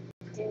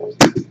 Okay.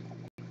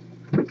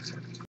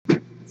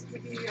 Let's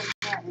give you your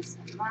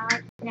medicine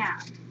right now.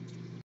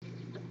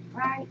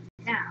 Right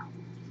now.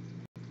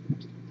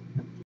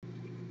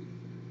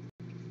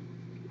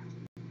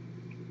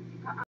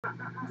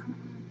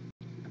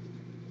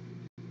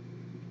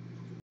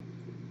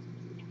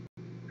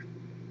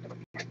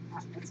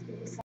 Let's give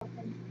you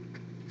something.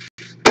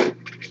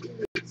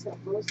 So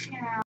it goes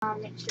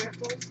down. Make sure it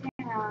goes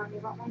down. You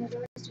want one of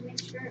those to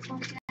make sure it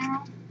goes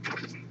down?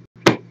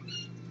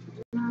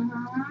 Don't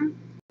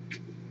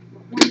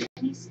want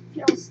any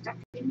pills stuck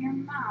in your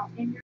mouth,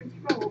 in your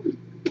throat.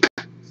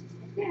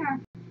 Right there.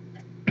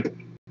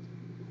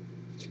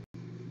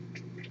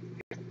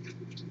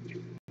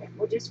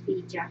 We'll just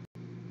feed you.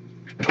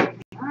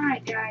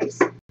 Alright, guys.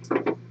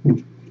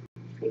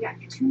 We got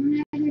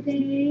tuna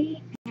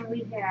today, and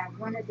we have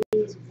one of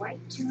these white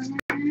tunas.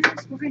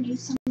 We're going to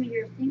use some of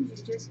your things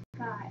you just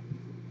got.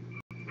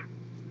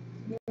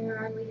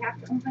 And we have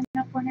to open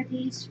up one of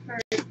these for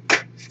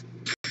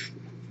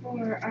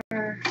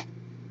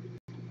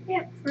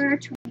our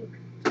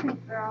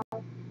twink girl.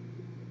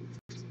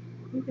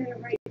 We got a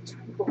right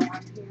twinkle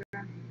on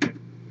here.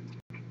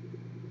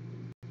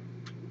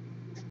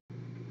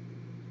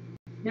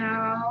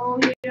 No,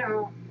 you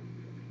don't.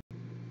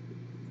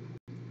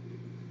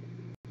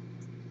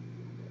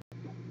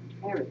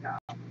 There we go.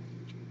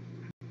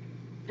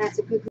 That's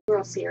a good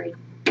girl, Siri.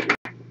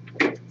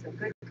 It's a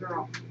good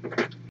girl.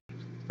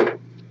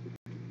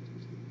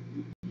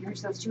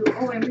 Here's those two.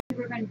 Oh, and we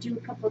were going to do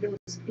a couple of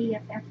those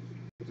BFF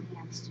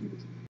cans too.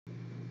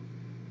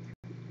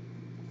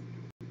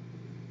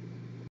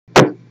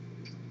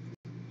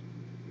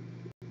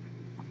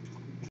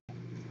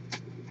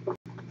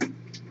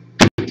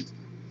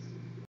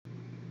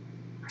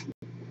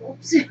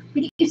 Oops,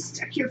 you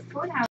stuck your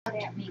foot out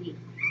at me.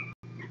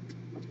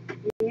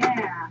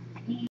 Yeah,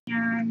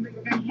 and we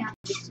were going to have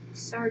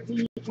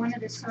one of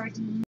the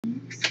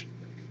sardines.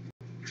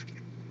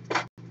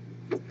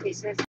 Okay,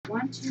 so that's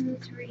 1, 2,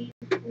 3,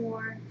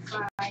 4,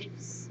 5,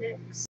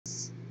 6,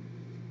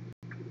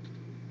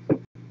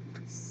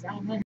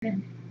 7,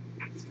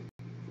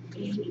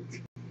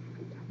 8.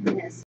 And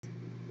this.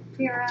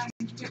 You're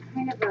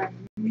kind of a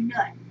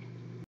nut.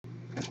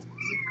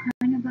 You're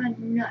kind of a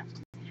nut.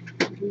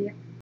 Yep.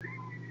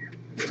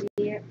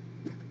 Yep.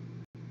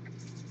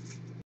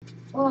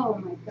 Oh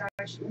my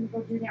gosh, let me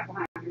go do that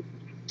water.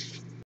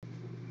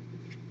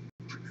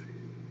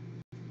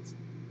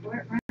 Before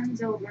it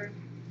runs over.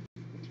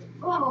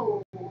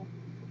 Oh!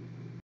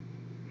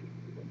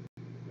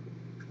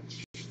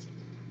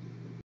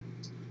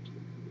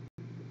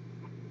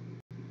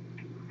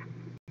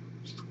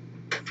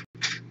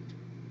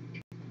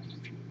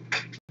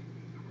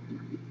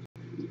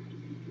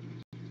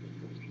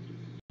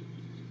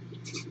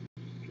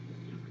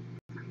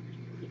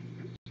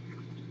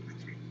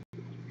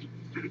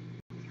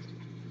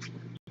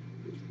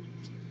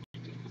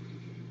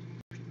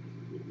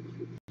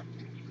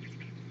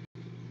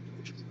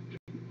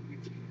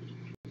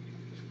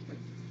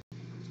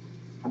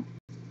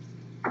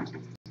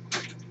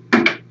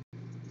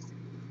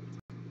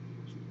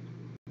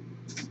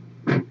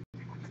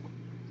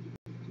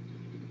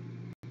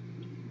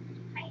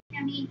 Hi,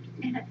 Emmy.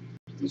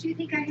 Did you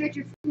think I had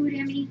your food,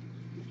 Emmy?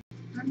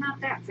 I'm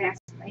not that fast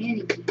by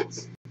any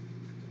means.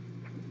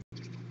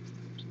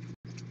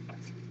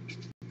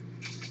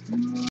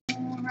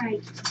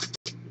 Alright.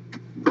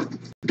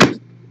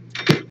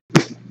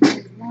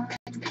 One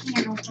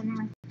can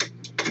opener.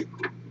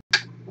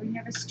 We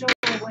have a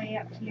stowaway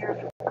up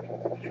here.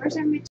 Where's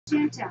our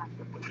magenta?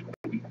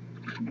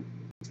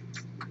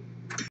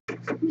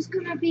 Who's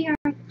gonna be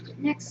our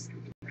next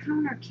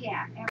counter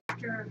cat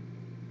after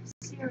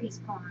Siri's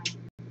gone?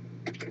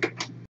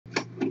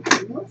 I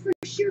know for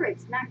sure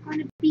it's not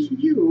gonna be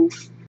you.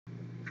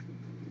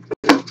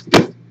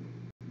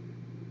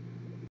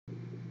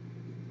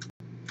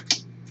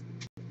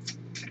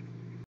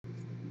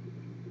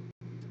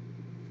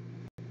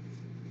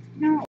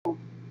 No.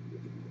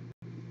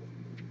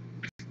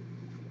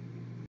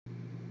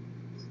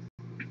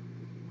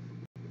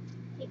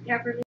 Hey,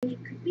 Beverly,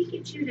 could we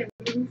get you to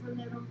move a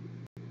little?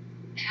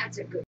 That's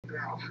a good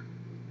girl.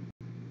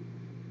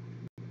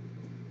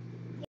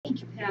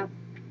 Thank you, Pep.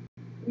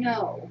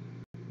 No.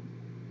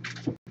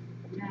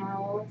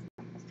 No.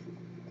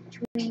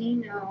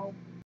 Tweenie, no.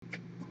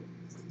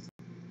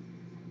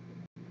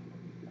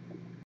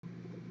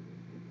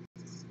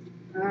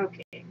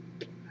 Okay.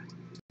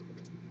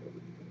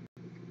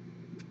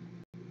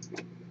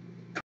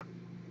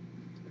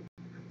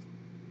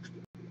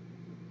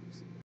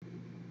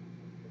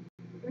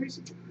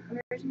 Where's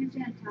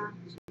Magenta?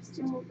 She's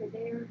still over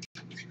there.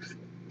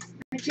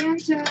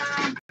 Magenta!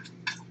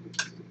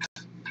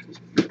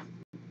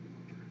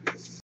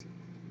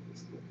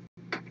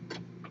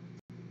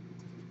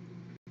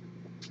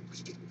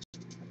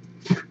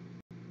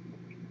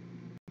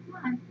 Come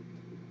on.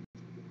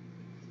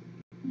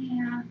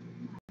 Yeah.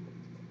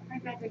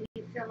 I'd rather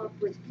you fill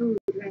up with food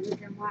rather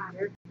than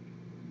water.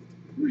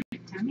 Come on,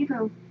 time you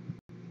go.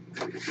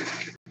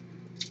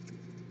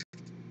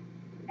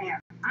 There.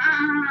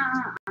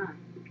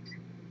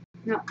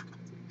 No.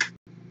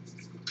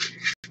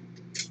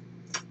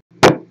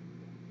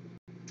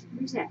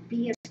 Where's that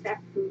BFF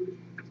food?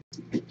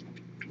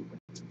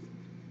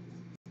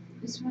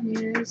 This one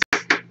is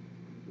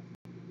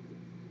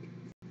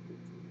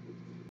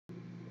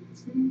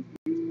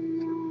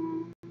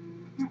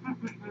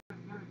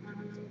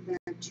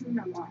the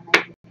tuna one,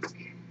 I think.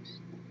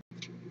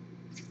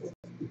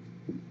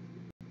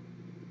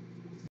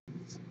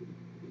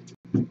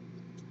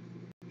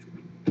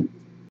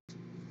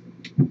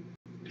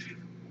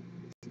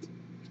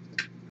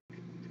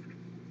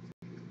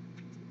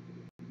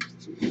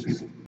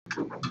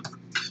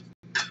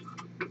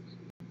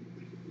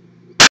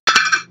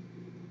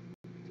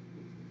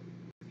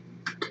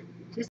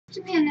 Just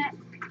a minute.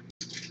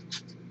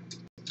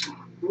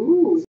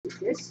 Ooh,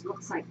 this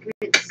looks like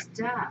good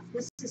stuff.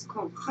 This is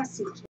called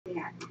Pussycat.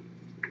 Yeah,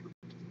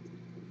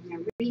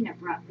 Rena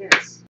brought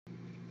this.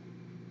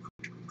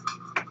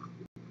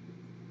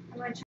 I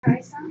want to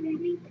try some,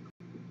 maybe?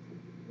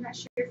 I'm not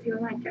sure if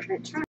you'll like it,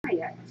 but try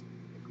it.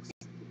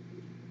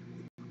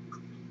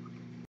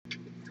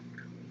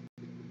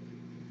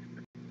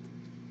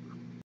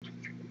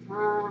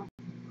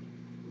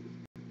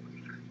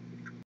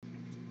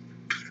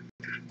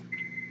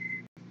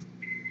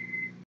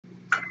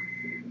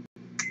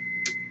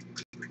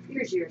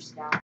 Here's your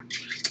stuff.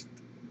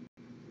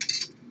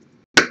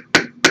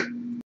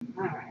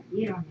 Alright,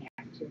 you don't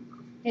have to.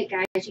 Hey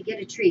guys, you get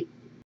a treat.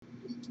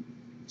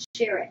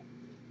 Share it.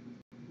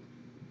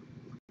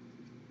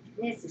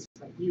 This is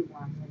what you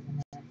want,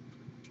 isn't it?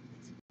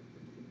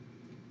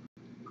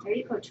 There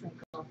you go,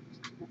 Twinkle.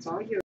 That's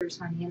all yours,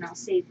 honey, and I'll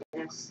save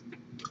this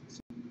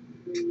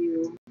for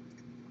you.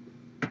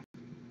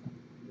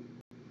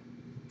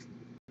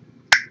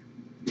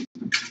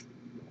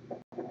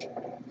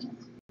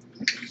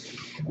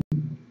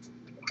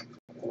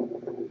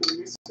 And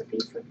this will be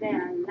for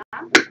Bella.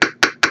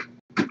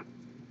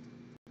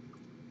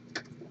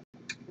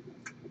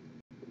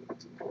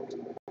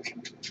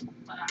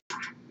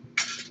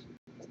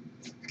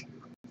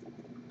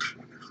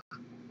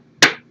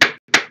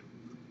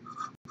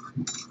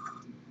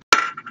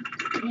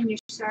 And your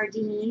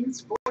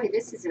sardines. Boy,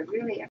 this is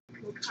really a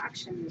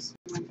concoction, this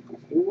one.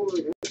 Ooh,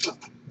 those look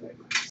good.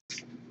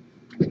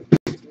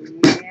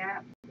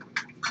 Yeah.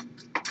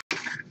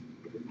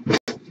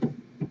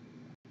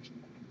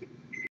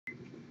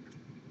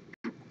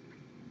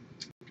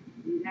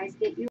 You guys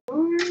get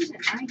yours,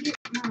 and I get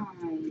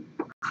mine.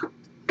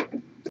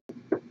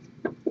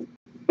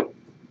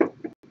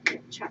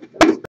 Chop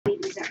those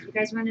babies up. You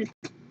guys want to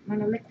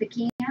lick the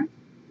can?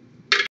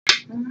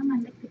 I'm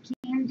gonna lick the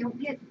can. Don't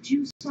get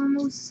juice on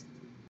those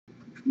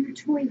new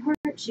toy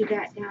hearts you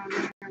got down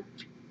there.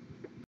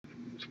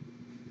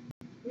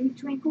 Leave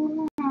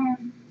Twinkle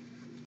alone.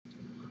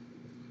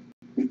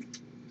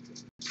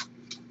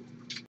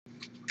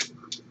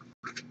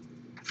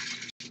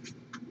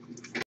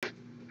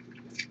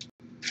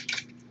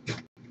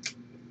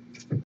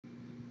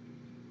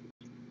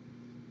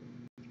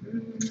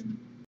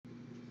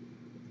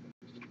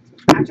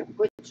 That's a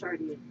good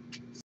sardine.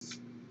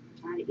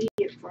 I'll eat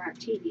it for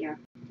Octavia.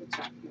 It's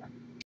up here.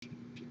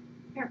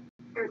 Here,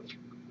 here.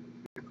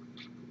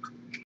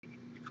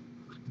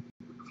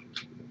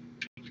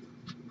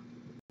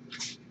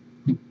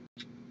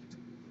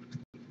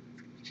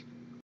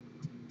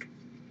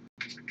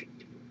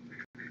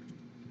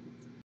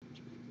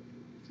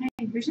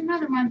 Hey, here's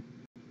another one.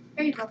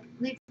 There you go.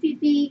 Lick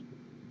Fifi.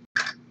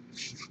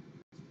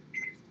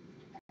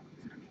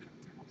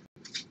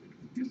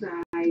 You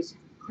guys.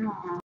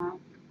 Aww.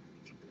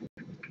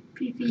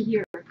 Fifi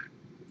here.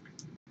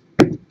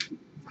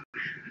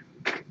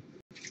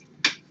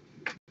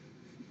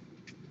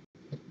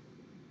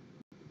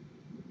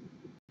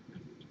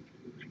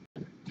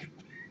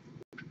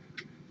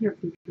 Here,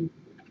 Fifi.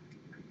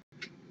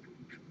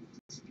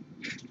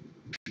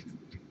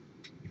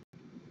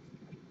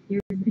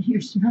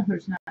 Your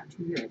smeller's not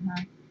too good,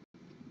 huh?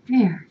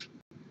 There.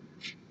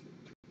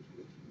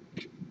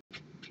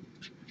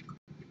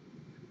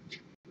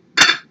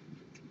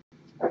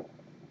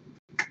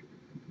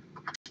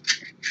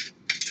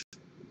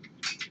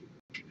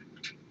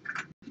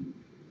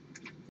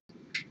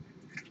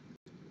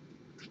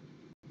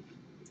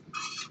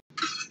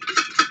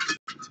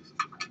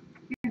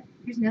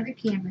 Here's another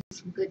can with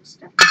some good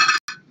stuff.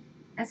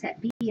 That's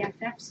that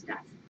BFF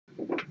stuff.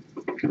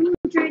 Who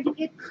tried to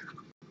get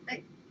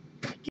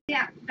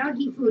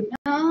doggy food?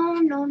 No,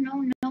 no,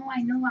 no, no.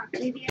 I know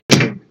Octavia has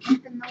been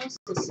keeping those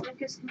as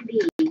slick as can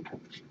be.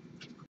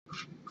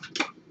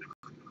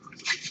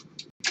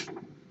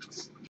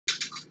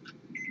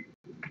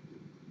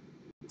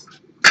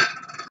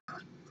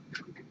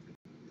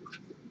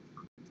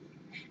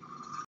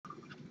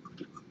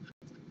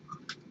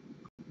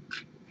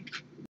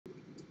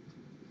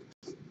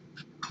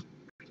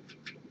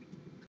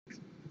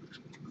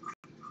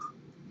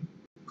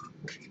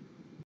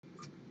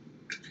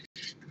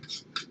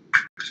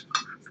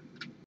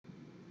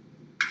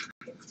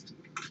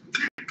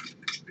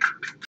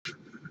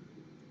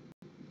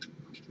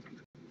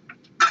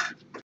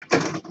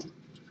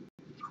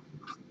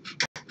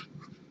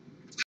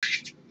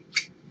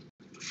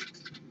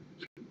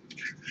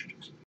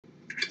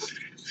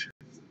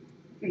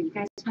 Here, you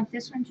guys want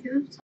this one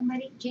too?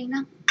 Somebody?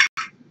 Gina?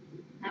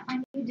 That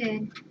one you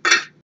did.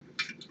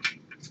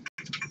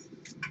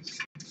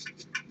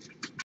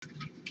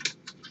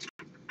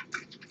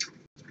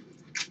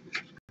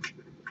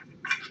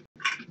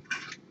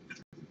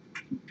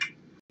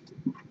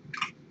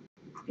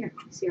 Here,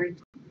 Siri.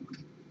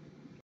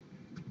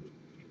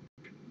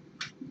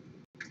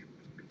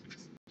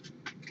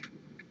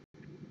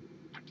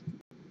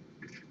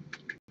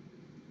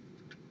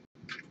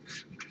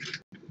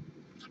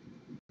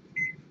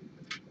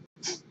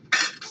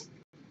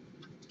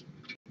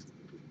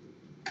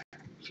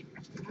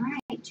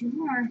 Alright, two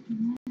more.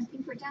 I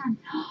think we're done.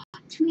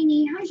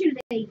 Tweenie, how's your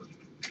leg?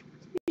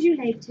 How's your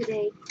leg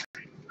today?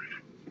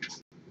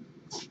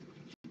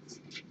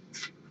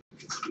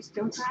 Just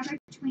don't bother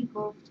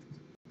Twinkle.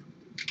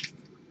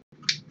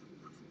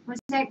 Was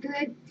that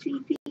good,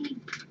 Fifi? Did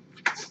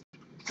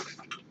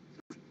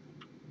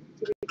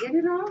we get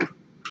it all?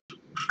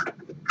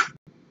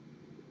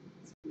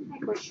 I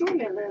go short a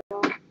little.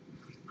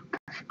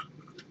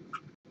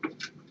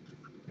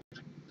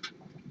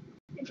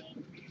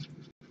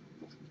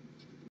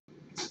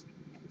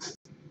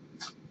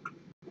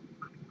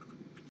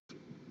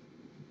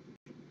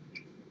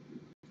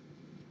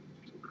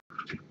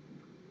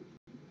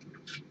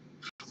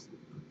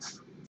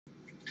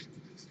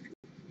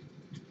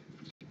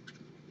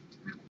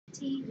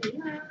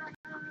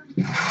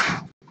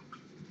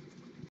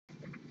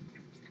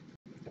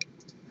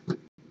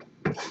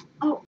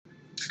 Oh.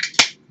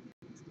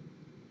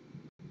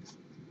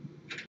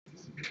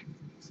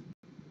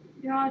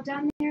 You're all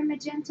done there,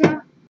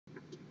 Magenta?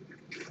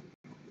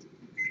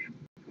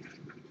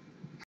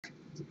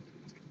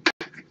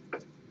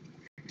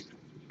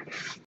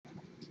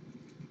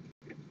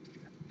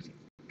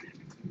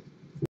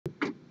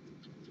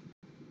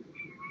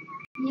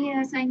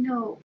 Yes, I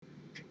know.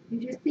 You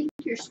just think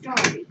you're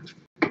starving.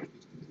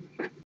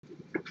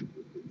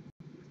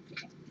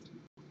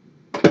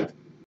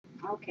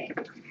 Okay.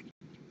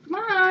 Come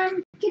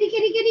on. Kitty,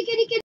 kitty, kitty,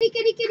 kitty, kitty,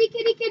 kitty, kitty,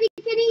 kitty, kitty,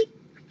 kitty.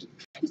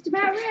 Just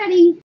about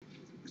ready.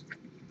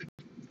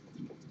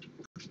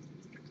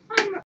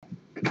 Come on,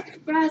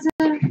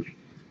 Raza.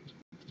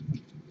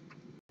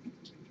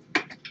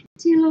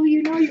 Tilo,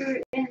 you know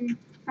you're in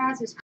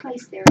Raza's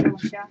place there,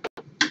 don't you?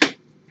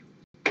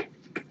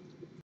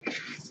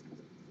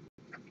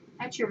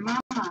 That's your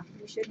mama.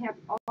 You should have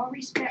all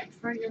respect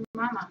for your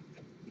mama.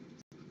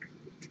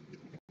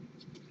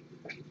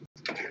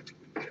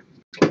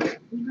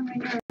 Even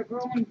when you're a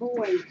grown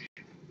boy.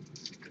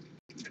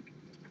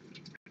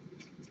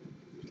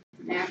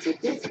 That's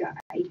it, this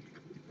guy.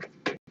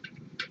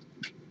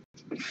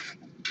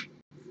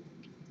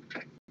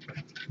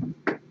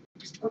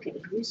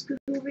 Okay, you scoot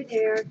over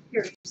there.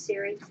 Here,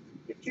 Siri,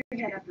 lift your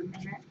head up a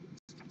minute.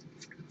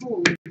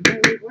 Holy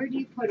moly, where do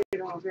you put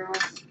it all, girl?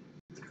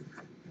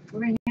 We're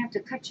going to have to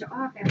cut you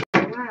off after a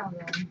while,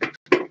 though.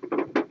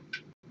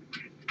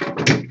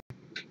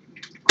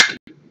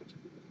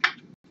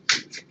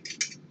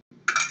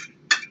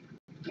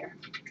 Here,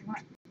 you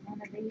want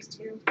one of these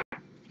two?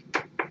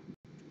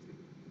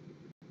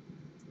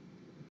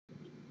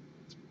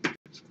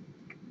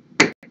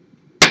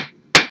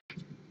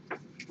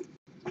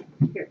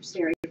 Here,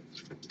 Siri.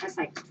 That's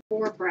like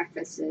 4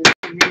 breakfasts, and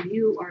then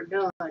you are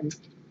done.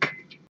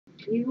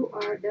 You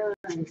are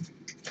done.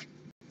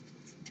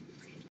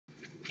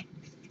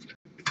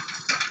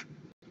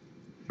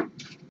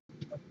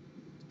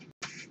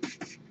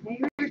 Now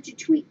you heard your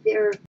tweet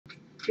there,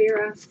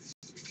 Vera.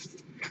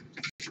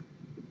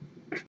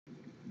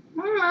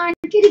 Come on,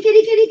 kitty,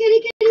 kitty, kitty,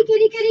 kitty, kitty,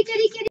 kitty, kitty,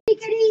 kitty, kitty,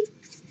 kitty.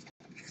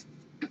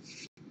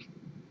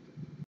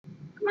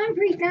 Come on,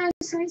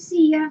 Preekas, I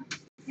see ya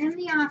in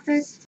the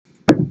office.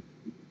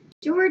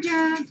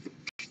 Georgia.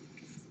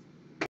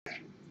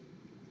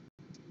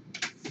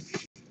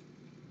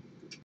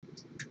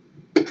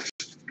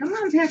 Come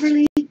on,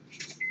 Beverly.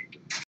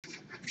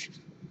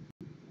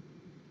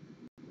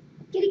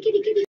 Kitty,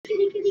 kitty, kitty,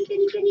 kitty, kitty,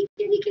 kitty, kitty,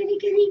 kitty, kitty,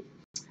 kitty.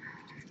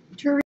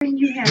 Turin,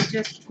 you have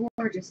just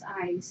gorgeous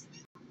eyes.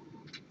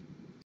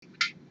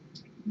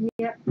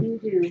 Yep, you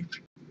do.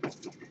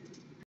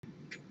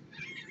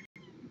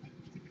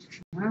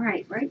 All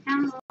right, right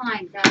down the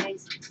line,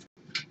 guys.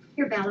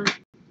 Here, Bella.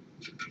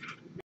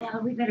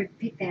 Bella, we better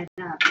pick that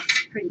up.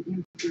 It's pretty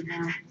empty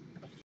now.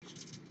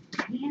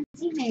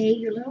 Pansy May,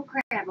 your little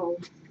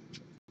crabble.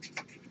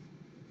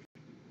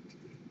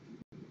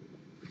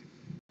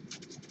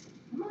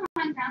 Come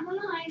on, down the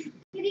line.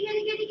 Kitty,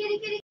 kitty, kitty, kitty,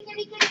 kitty,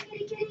 kitty, kitty,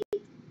 kitty, kitty.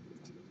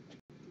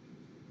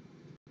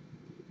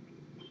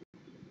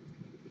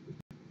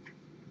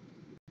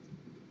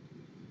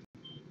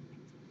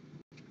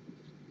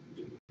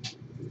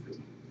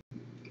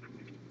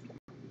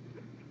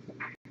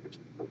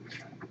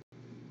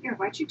 Here,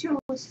 watch your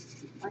toes.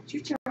 Watch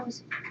your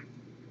toes.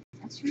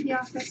 That's through the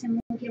office, and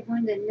we'll get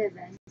one to live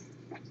in.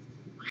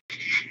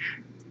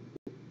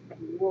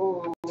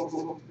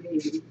 Whoa,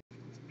 baby.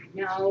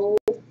 No.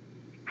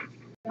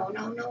 No,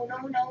 no, no, no,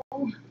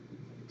 no.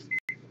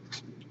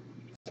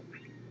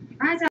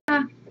 Raza.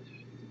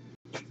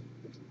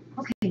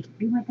 Okay,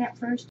 you want that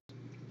first?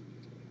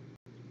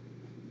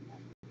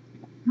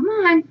 Come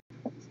on.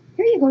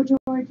 Here you go,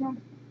 Georgia.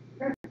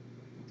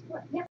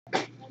 Yep.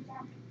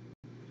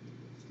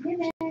 Live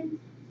in.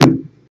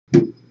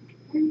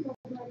 There you go,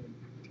 buddy.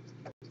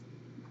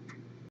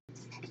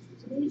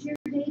 Today's your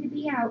day to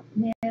be out,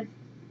 Niv.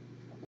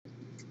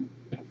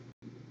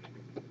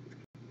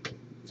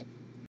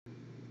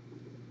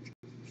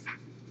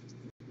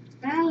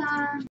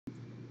 Bella.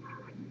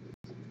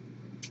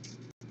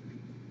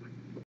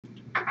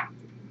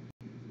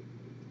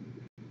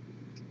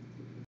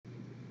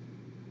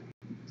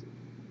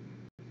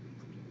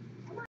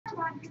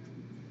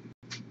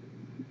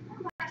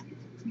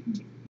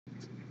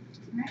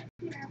 Right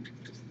here.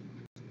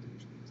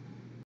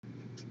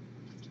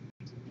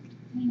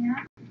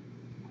 Yeah.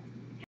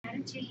 Got a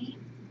G.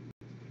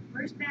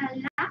 Where's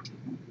Bella?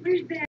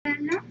 Where's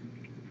Bella?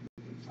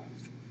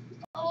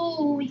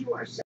 Oh, you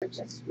are such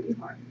a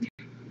sweetheart.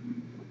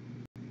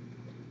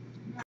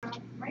 No,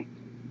 right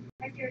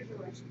there's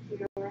yours,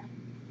 Kira.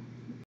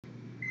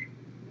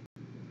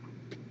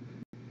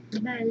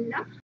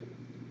 Bella.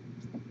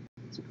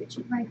 Let's put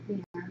you right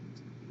there.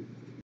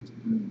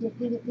 You did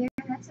get it there.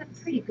 That's a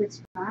pretty good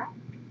spot.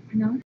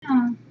 No,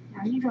 no.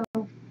 Now you go.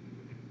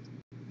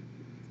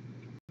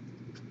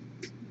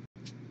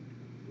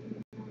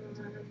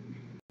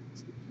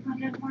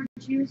 Want a little more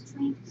juice,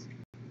 Twinks?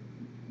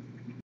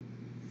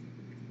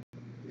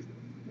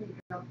 There you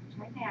go.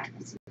 Try that.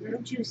 It's a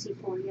little juicy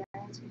for you.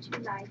 That's what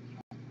you like.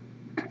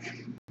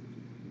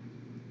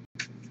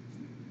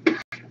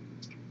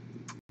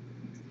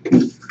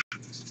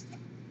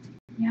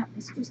 Yeah,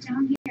 this goes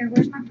down here.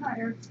 Where's my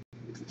putter?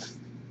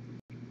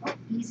 Oh,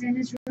 he's in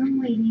his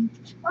room waiting.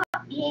 Oh,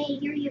 yay,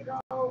 here you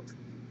go.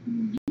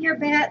 Here,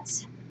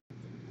 Bets.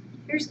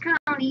 Here's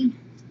County.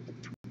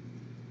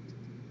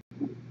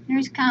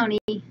 Here's County.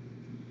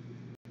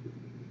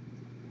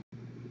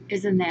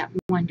 Isn't that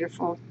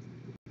wonderful?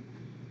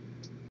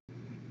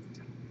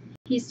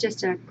 He's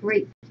just a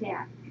great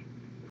cat.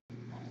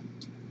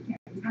 Here,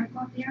 you want to go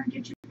up there and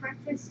get your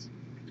breakfast?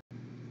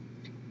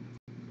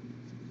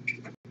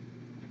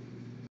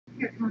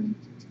 Here, County.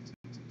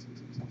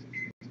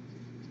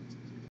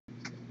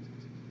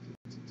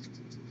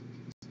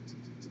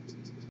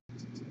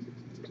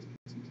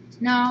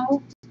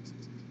 No.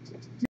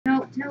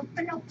 No, no,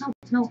 no, no,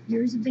 no.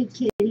 Here's a big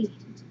kitty.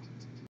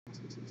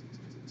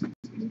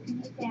 You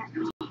can eat that.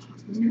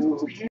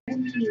 No,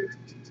 heavy.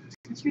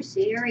 That's for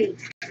Siri.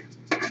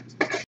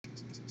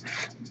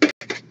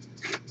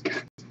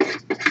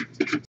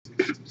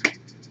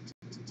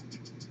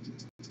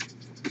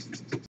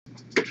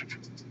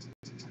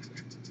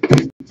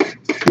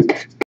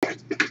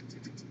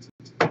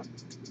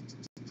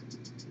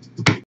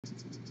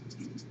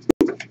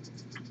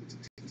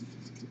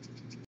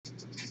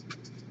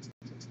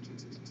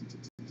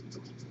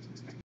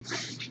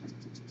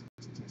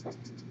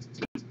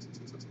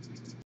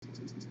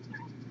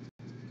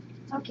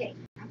 Okay,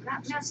 I've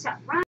got messed up.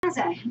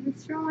 Raza, you're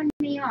throwing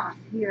me off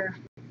here.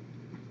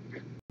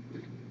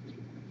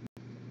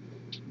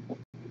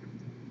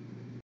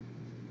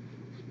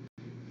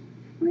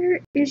 Where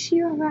is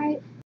she all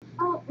right?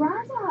 Oh,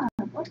 Raza,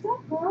 what's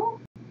up,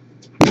 girl?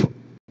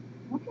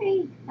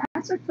 Okay,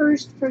 that's a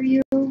first for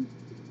you. Can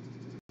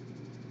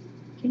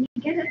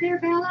you get it there,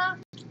 Bella?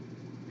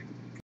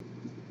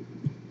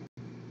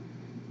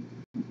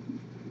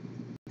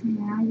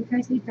 Yeah, you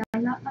guys leave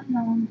Bella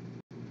alone.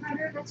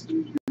 Cutter, let's do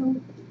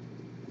you.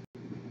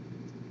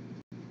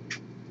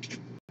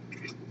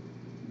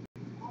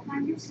 All by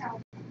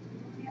yourself.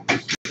 You don't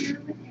have to share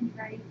with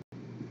anybody.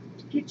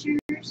 Get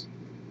yours.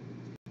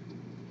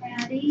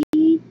 Patty,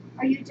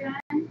 are you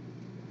done?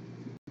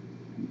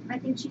 I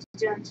think she's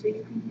done, so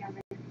you can have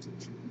it.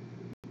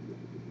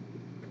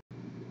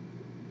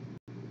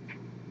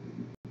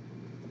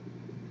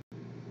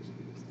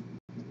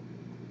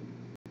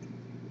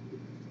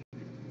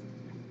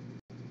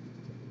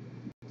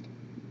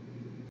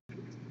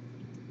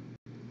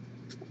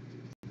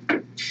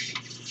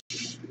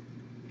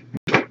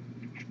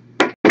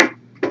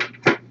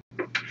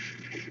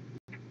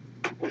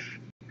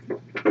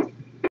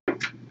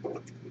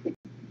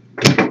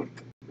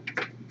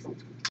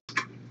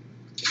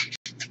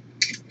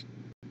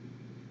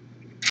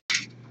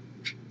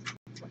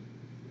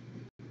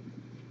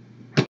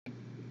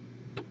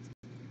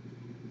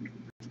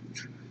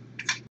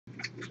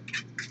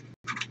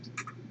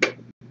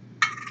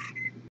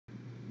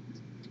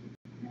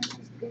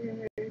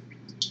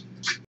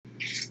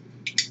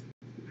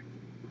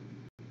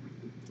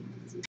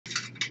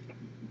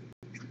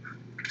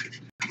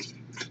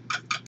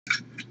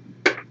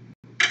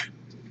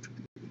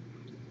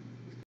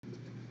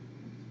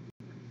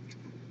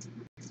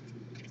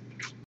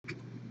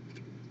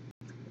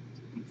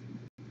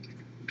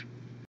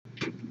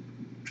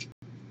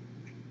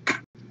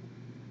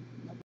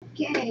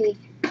 Okay.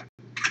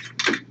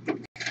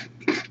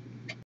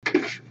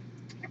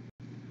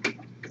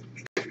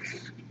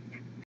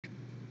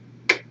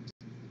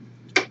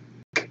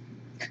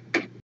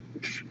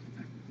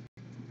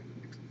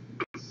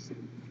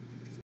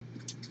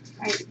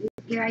 Alright,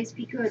 you guys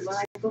be good while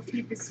I go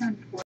feed the sun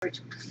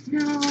porch.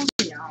 No,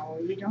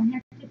 you don't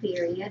have to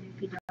bury it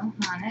if you don't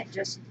want it.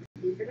 Just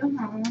leave it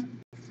alone.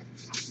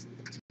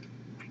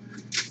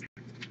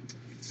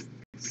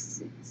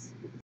 6.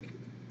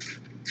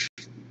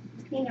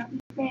 Okay, I'll be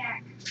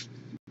back.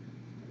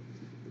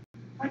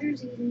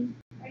 Butter's eating.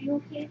 Are you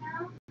okay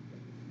now?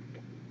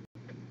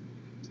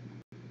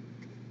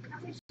 How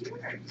was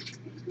yours? Are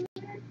you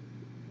good?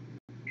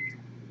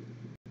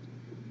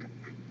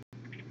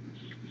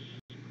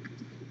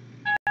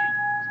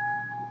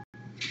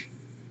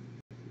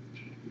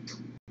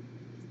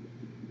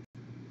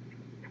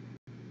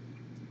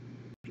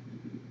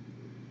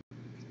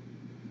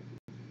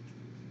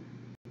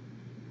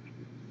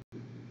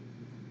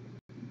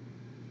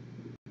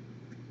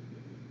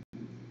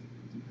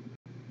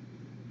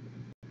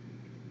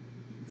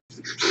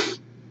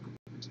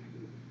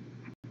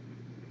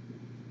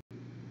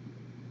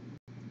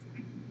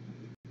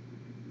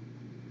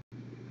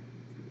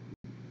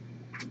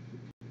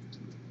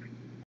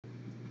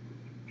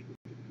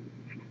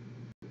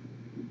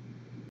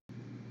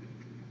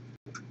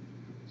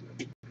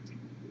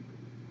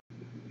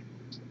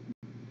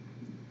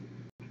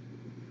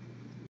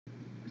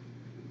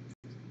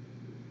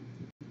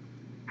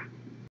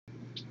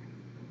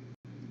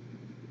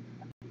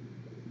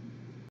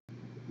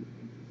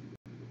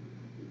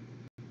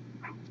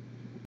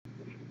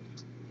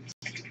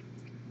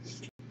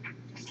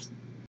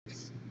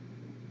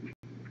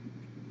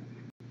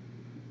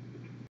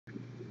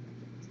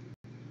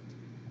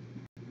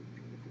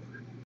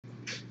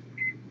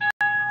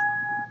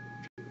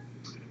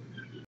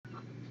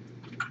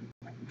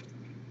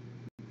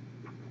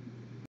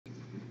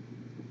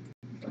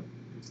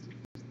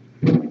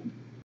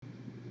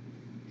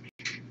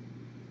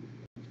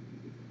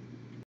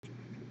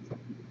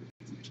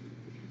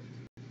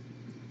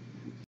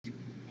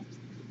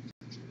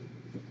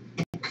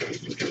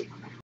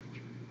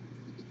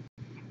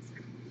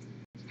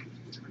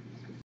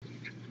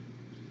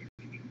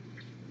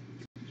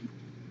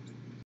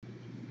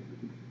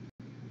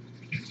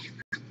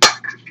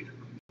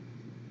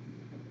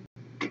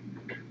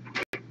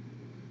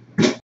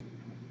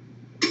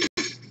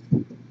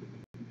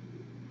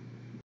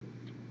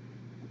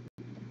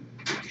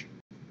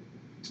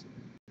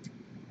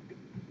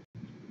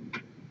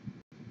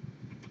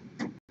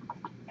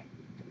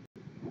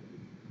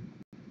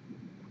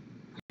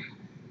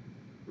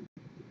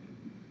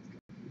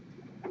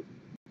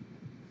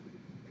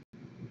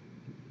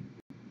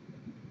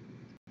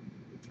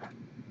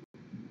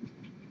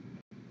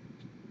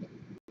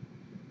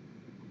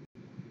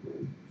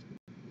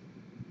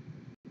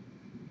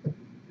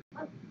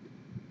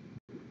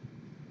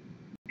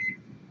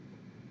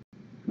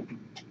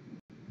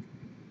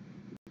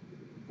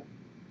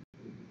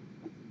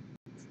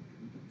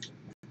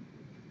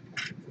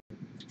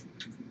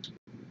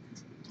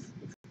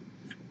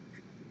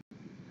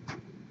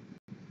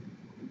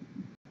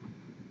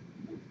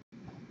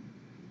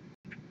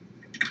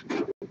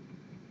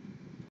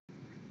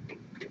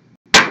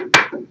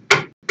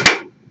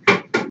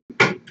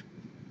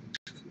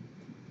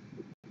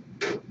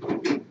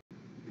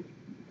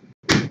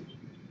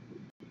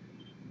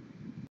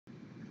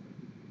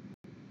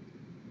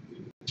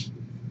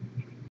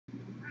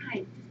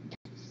 Right.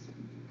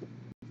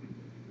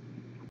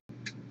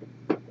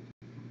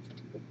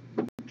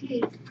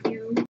 Okay,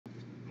 you.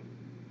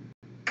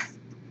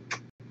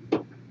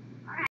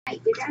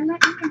 Alright, you gotta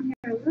let me in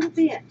here a little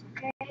bit,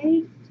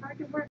 okay? It's hard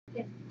to work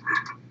it.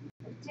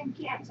 There's 10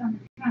 cats on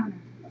the counter.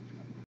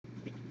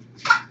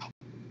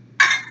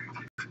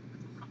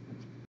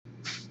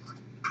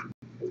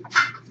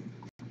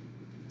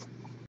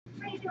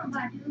 How you doing,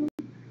 Badu?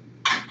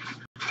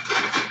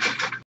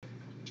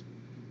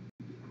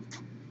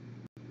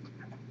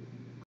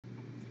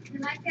 You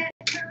like that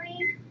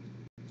curry?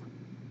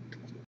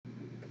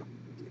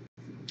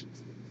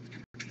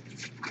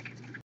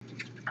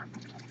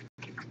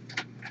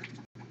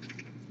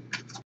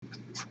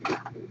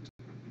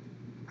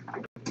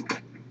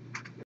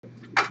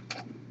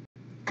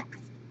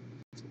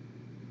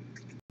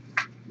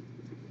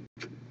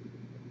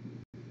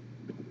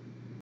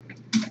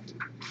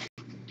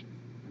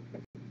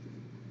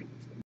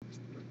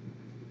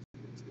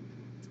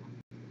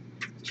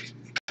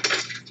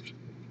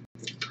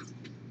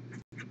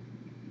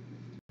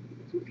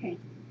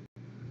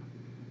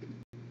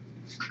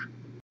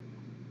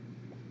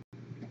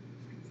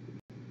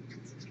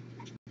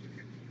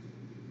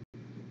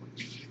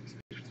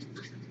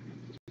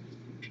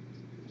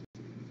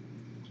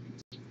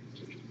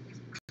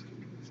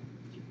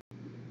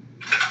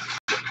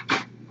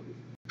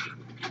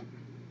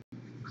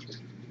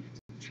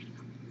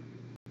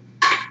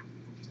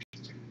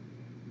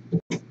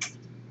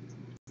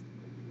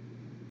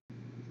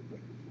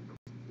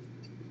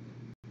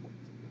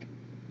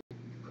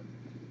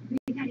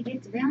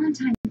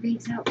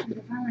 bags out for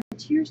the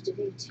volunteers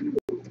today, too.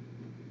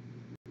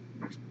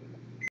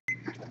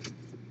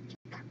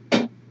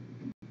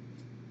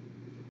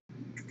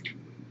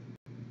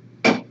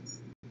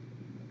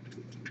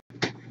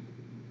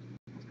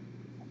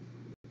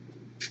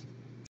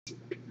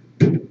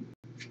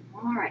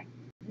 All right,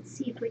 let's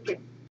see if we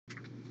can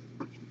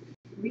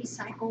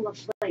recycle a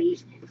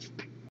plate.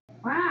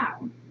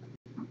 Wow.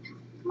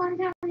 Come on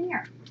down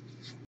here.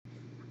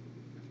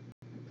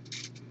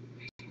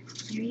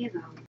 There you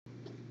go.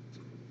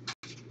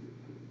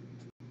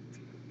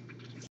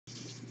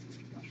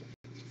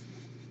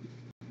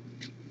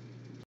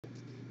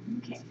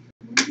 Okay,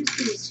 we'll use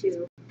these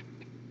two.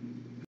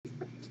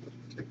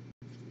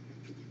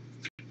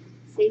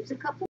 Saves a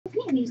couple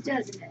pennies,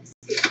 doesn't it?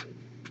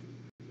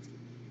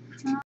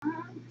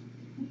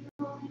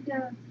 Going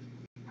to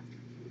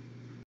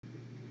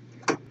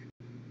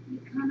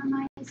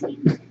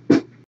economizing.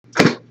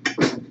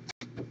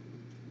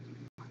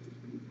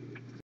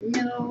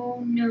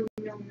 No, no,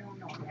 no, no,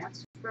 no.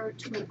 That's for a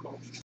twinkle.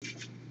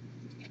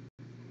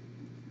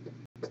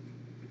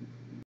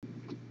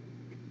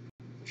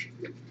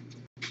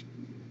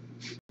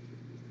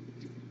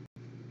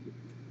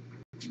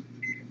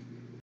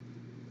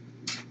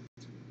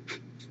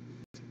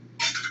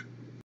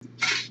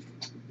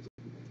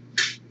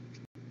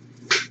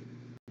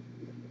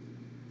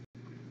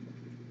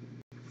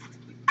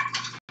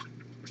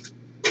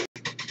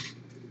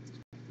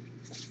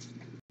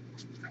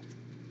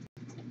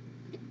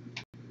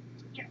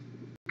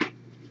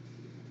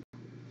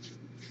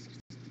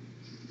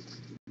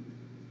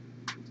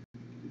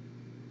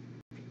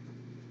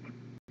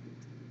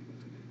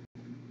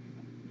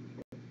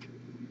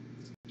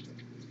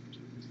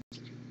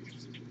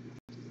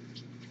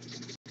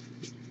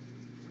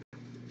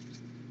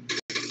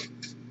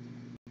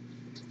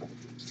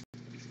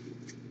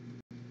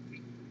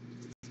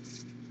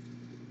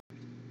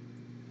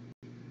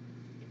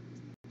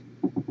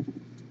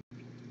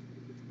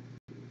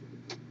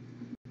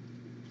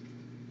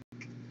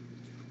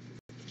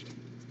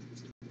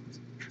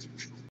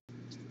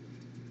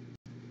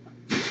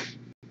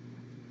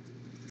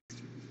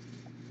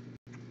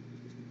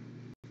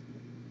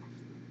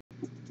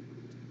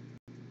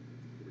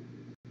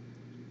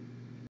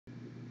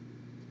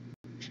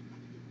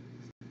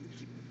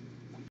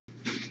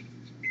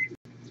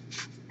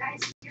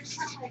 Guys, here's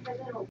some like a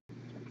little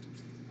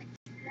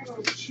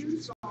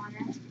juice on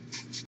it.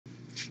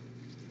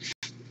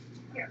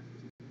 Here.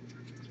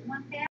 You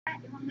want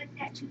that? You want to lick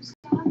that juice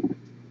off? I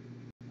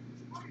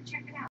want to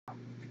check it out.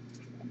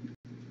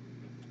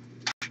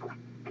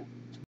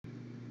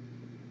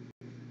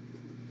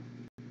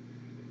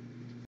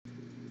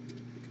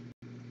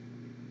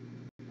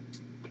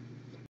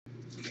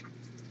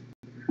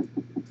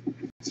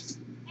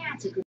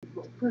 That's a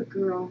good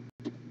girl.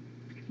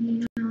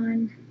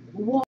 And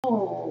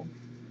whoa.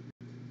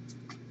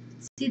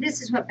 See,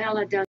 this is what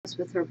Bella does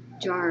with her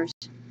jars.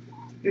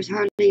 There's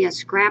hardly a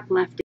scrap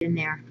left in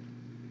there.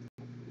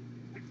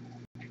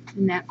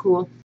 Isn't that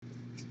cool?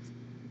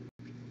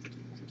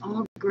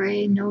 All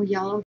gray, no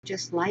yellow,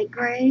 just light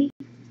gray.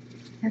 I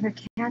have a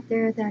cat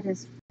there that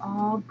is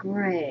all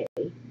gray.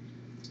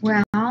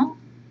 Well,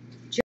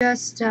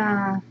 just,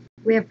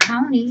 we have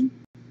County.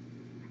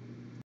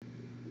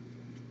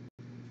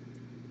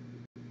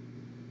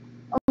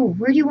 Oh,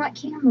 where do you want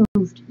Cam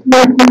moved?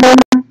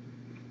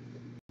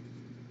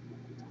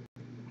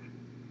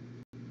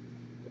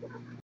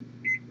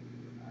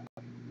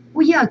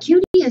 Well, yeah,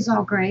 Cutie is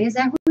all gray. Is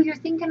that who you're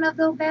thinking of,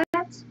 though,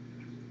 Bats?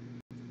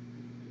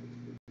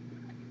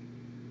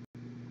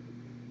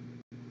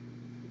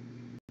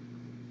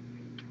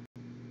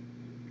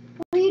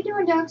 What are you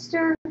doing,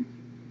 Dexter?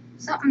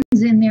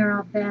 Something's in there,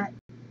 I'll bet.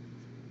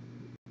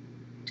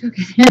 Took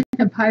it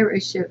in a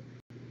pirate ship.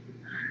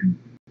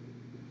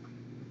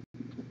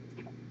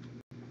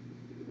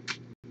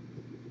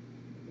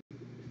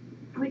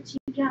 What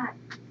you got?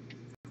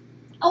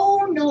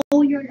 Oh, no,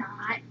 you're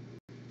not.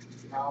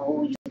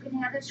 No, you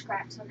can have the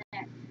scraps on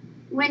that.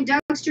 When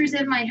Dexter's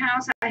in my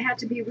house, I have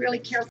to be really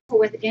careful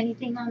with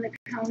anything on the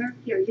counter.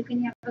 Here, you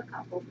can have a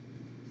couple.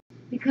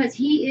 Because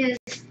he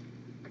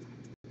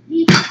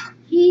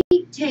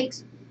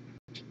takes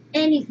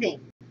anything.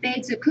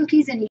 Bags of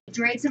cookies and he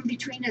drags them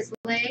between his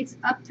legs,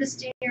 up the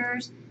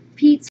stairs.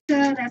 Pizza,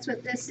 that's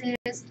what this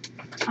is.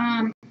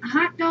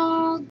 Hot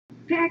dog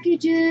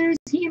packages,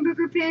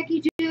 hamburger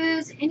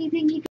packages,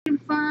 anything he can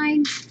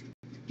find,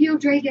 he'll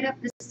drag it up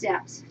the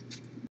steps.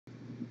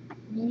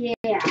 Yeah.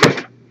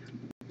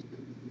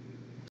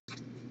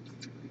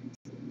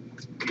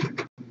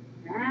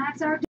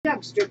 That's our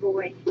Dexter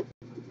boy.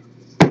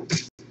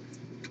 It's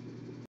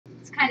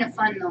kind of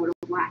fun, though, to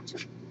watch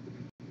him.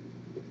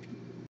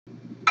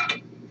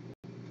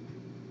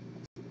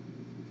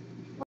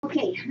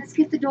 Okay, let's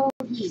get the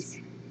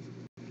doggies.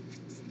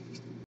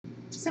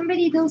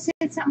 Somebody, though,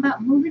 said something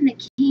about moving the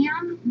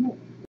cam.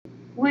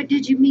 What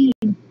did you mean?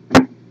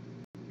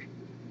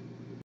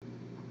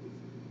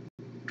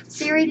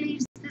 Sari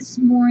leaves this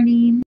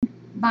morning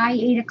by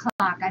 8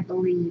 o'clock, I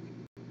believe.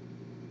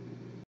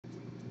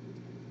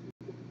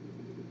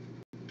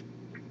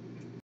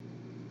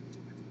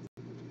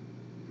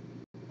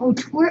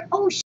 Oh,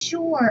 oh,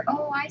 sure.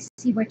 Oh, I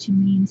see what you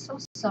mean. So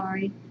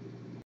sorry.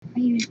 I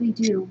usually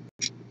do.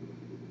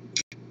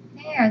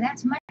 There,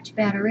 that's much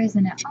better,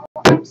 isn't it?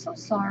 Oh, I'm so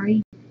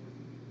sorry.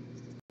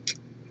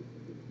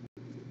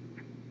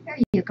 There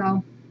you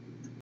go.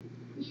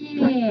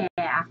 Yeah.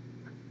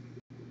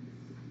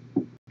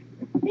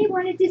 They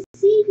wanted to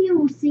see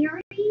you,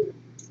 Siri. Yeah,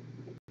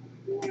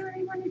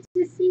 they wanted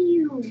to see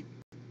you.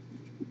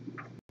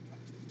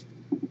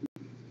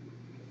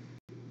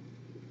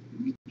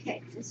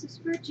 Okay, this is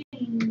for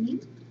Jamie.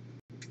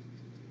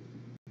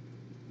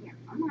 Yeah,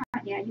 come on.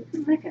 Yeah, you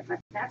can lick it, but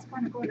that's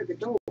going to go to the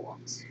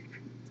dogs.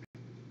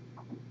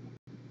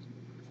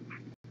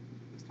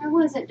 How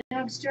was it,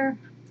 Dugster?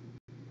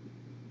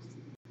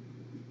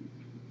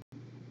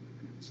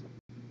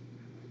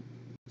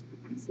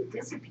 It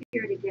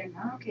disappeared again.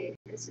 Okay,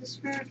 this is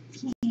for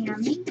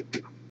Cammy.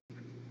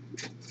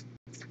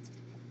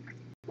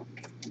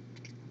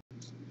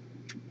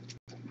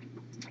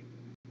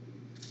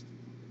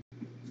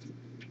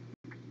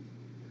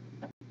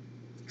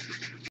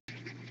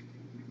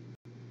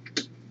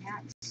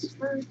 That's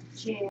for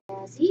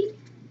Jazzy.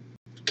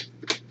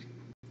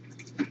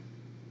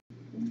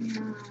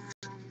 And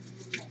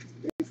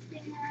this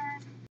thing.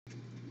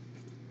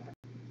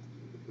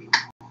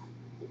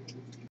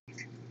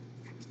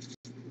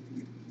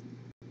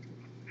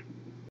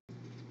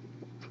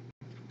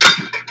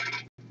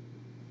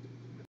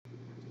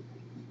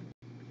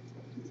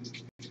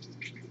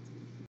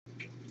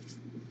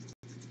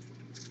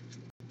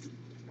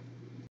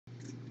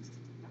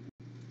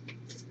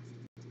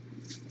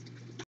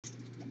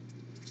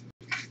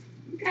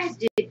 You guys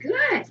did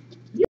good.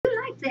 You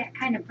like that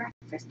kind of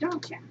breakfast,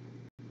 don't you?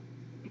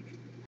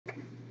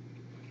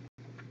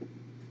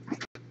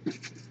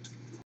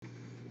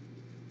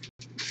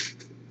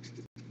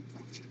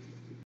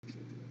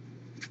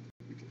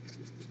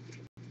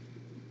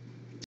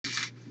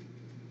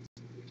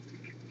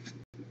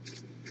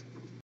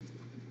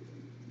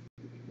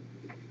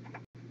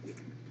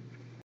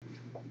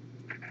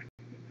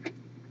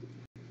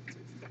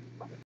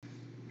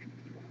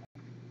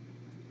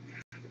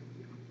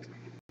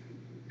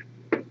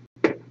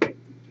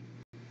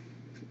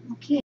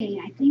 Okay,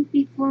 I think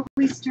before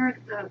we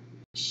start the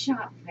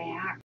shop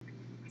vac,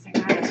 because I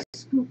gotta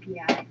scoop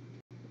yet,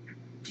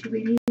 should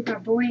we leave our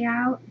boy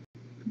out?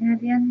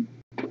 Megan,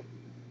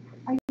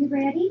 are you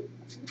ready?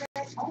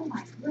 Oh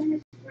my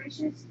goodness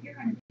gracious, you're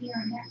gonna be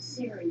our next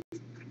series.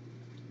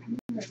 You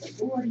are the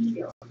boy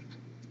eater.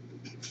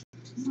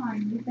 Come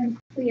on, you've been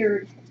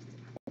cleared.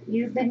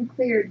 You've been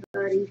cleared,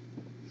 buddy.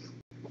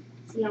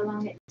 See how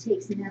long it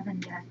takes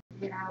Nevin to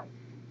get out.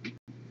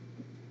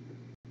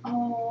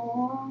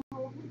 Oh,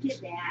 who did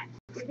that?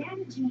 Did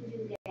that Jean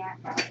do that?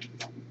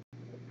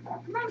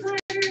 Come on,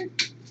 Butter.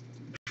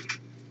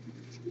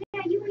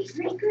 Yeah, you ate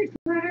pretty good,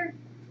 Butter.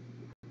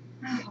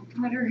 Oh,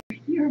 Butter,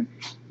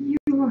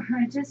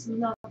 I just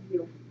love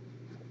you.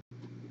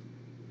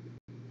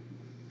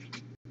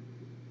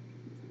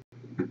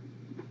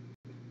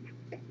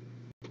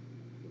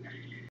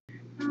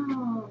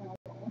 Oh,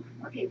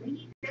 okay, we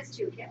need this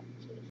too, Kiki.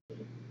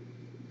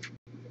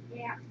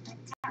 Yeah,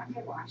 it's time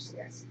to wash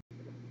this.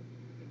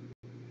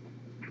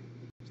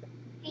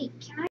 Hey,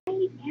 can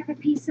I have a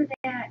piece of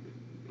that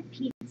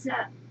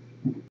pizza?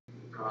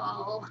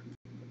 Oh,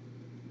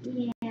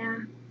 yeah.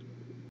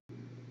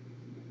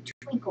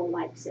 Twinkle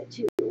likes it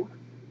too.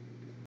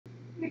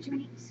 Here,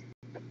 Twinks.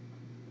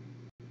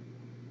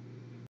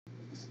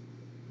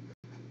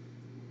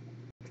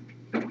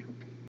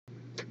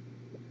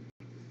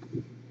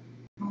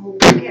 Oh,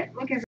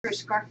 look at her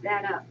scarf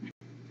that up.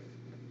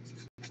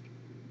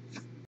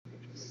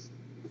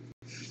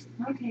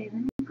 Okay,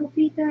 let me go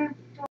feed the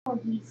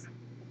doggies.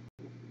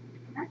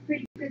 That's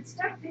pretty good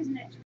stuff, isn't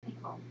it,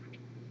 Twinkle?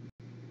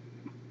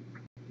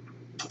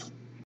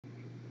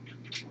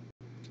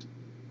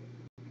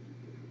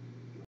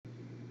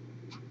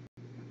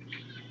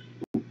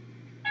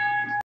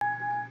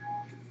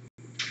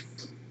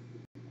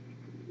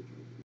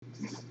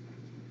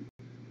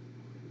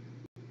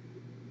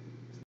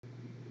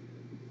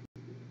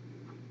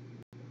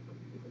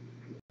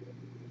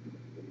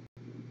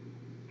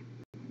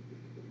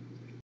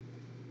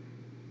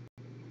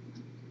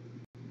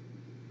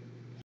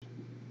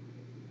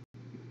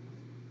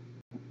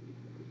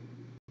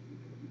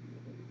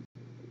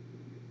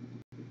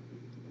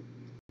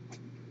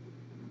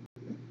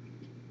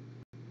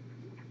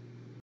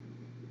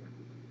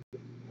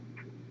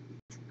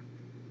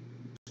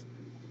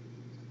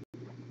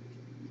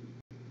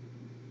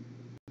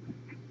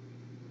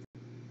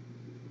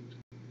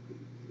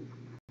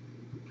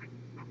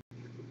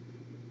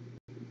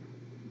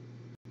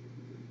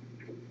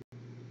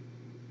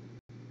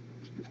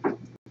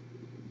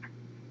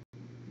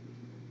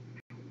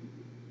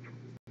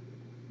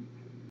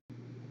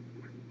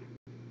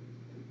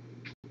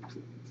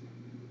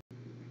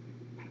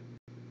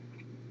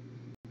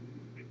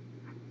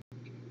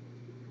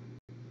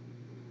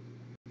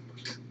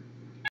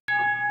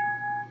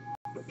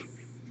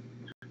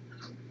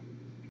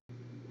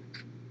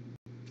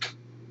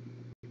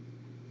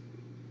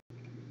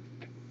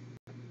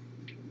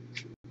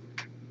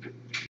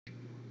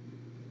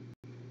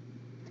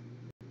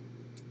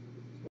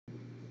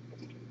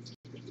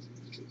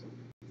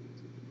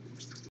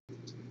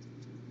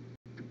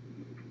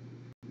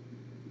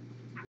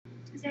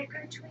 Is that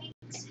good,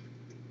 Twinks?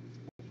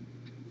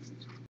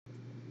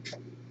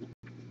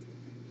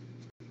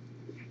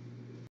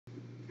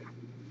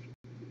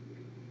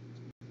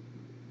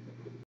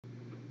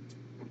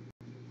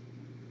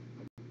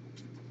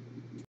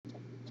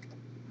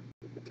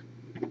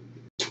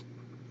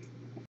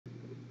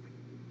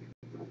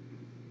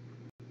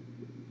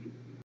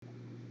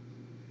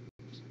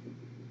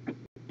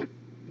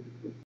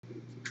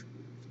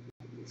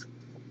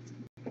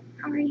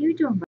 How are you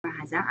doing,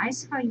 Braza? I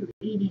saw you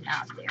eating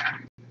out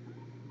there.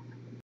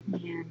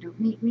 Yeah, don't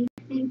make me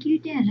think you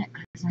didn't,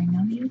 because I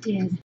know you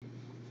did.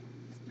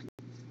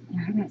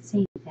 Yeah, I gotta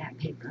save that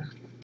paper.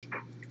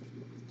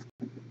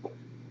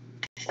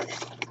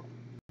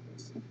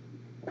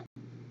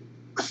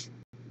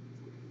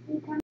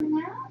 You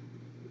coming out?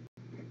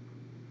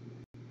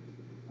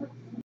 Let's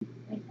see.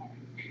 Wait a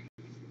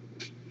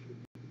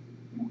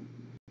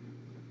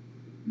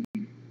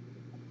minute.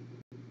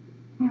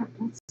 Yeah,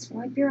 let's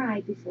swipe your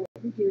eye before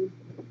we do.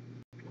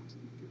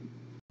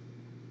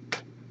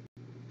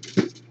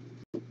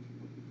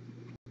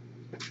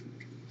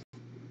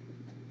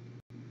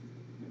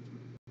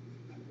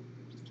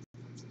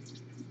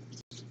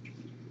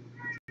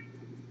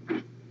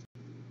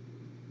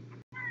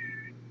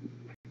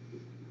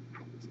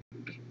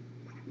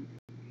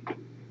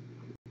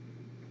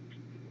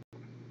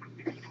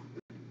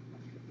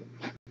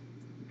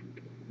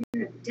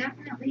 You've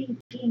definitely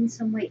gained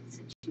some weight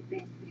since you've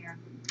been here.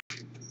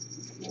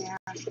 Yeah.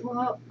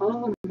 Well,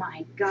 oh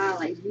my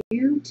golly,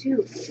 you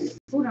too.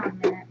 Hold on a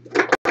minute.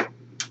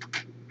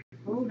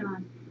 Hold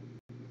on.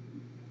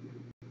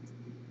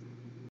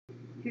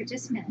 Here,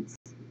 just a minute.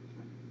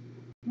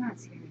 Come on,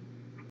 Siri.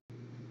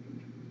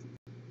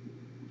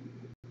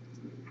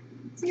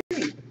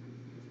 Siri.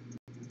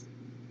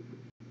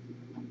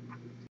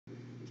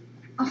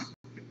 Oh,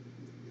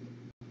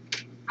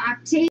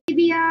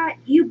 Octavia,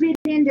 you bit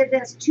into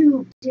this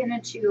tube,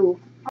 didn't you?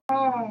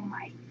 Oh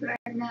my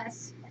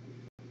goodness.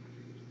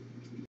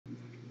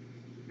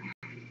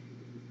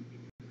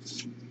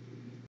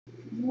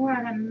 What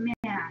a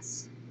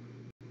mess.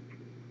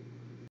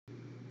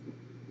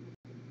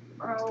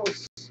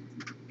 Gross.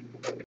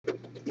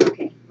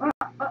 Okay.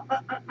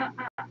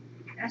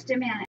 Just a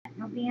minute.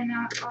 Don't be in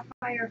a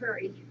fire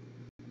hurry.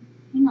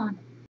 Hang on.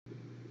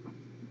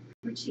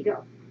 Where'd she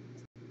go?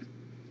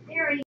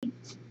 Mary.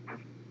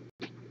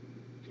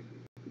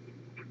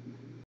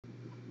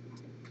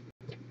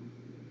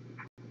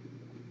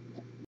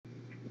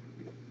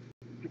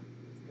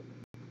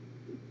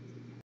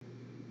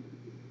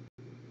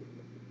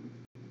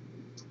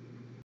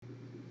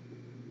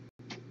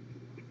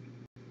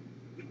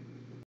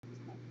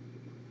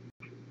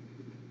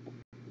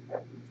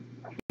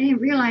 I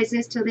didn't realize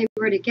this till they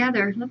were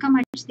together. Look how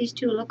much these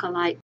two look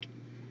alike.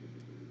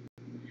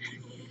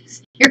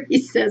 Here he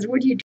says,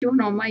 what are you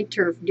doing on my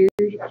turf, dude?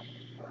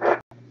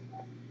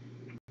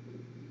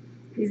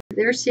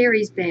 There's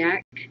Siri's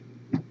back.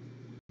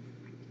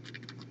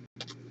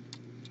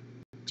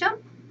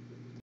 Jump.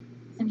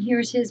 And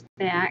here's his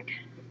back.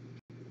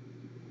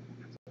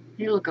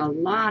 They look a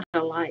lot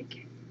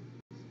alike.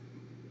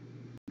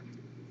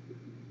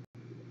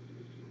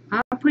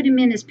 I'll put him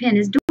in his pen.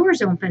 His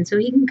door's open, so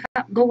he can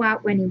go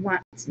out when he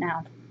wants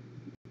now.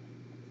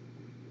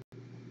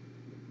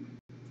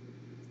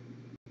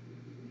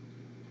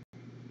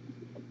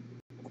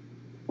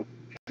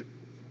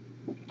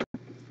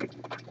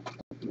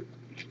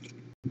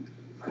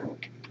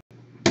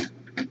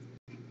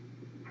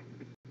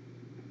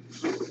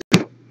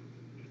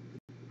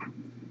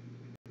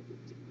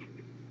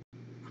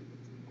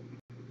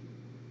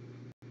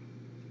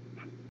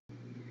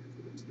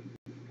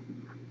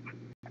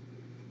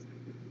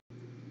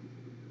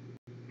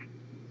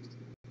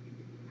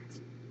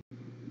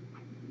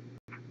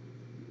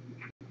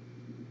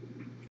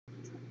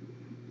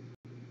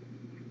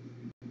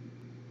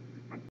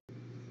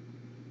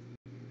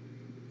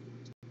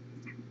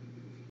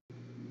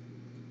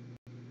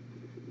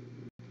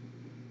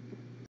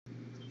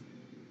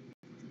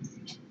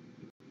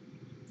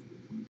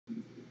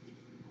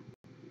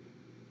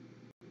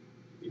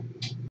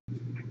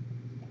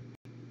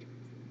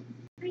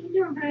 How you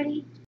doing,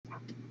 buddy?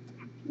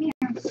 Come here.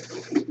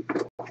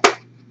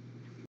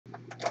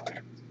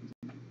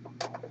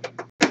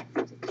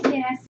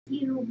 Yes,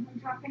 you. I'm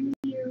talking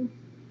to you.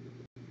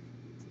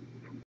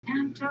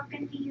 I'm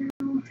talking to you.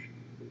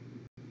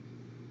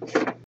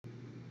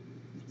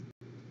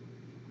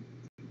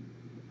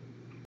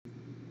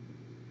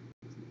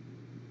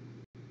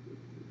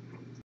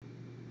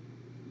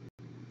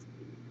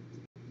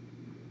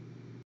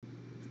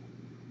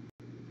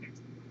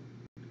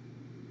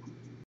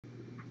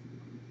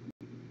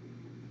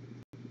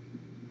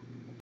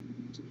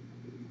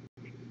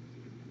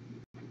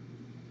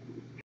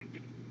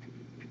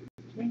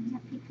 Then you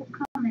have people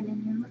coming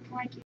and you look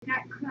like you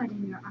got crud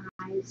in your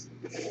eyes.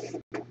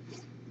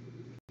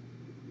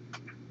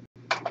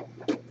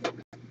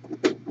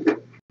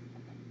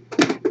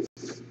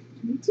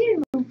 You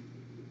too.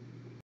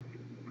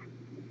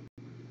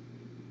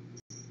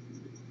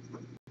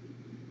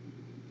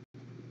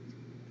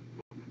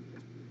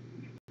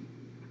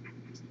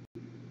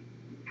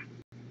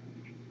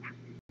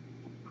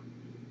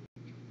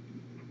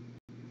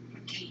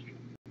 Okay.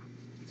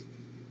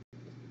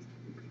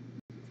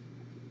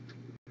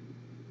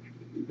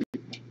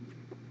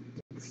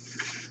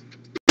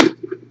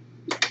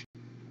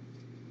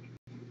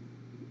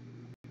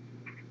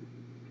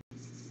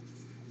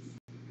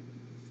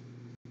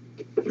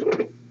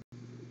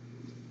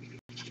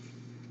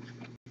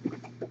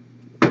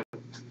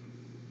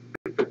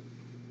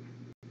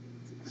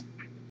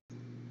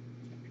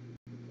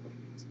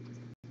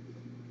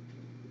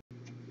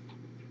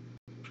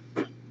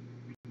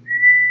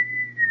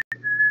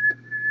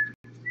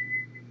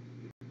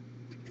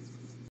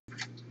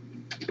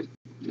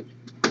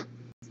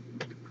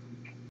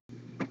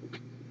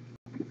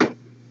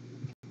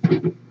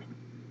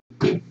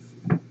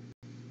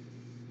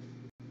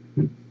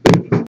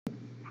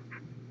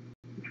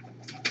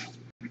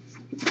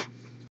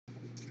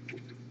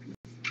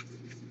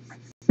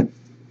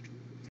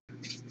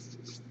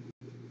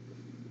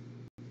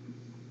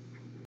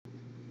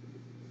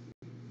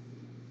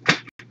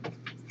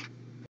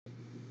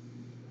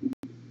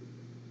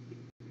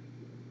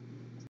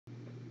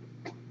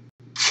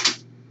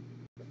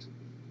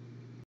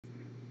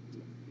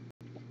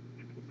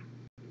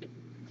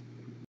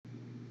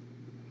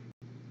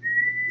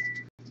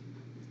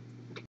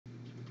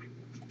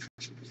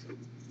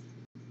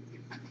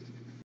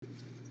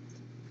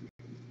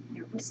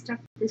 Here, we'll stuff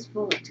this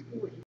full of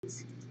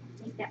toys.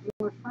 Make that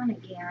more fun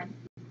again.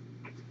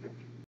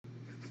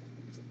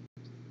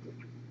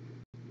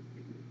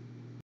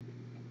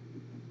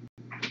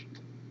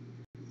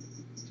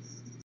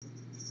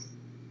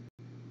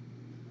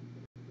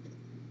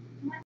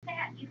 You want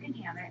that? You can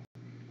have it.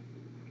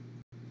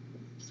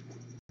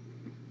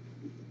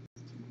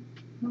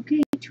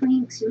 Okay,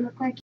 Twinks, you look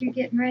like you're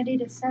getting ready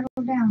to settle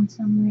down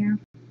somewhere.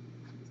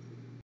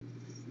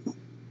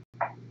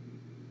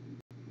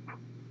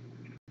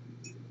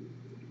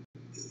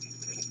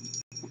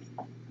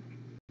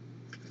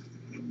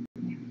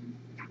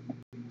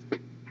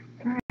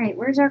 All right,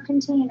 where's our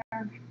container?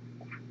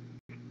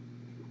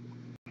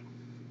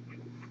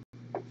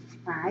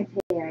 Hi,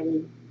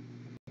 Patty.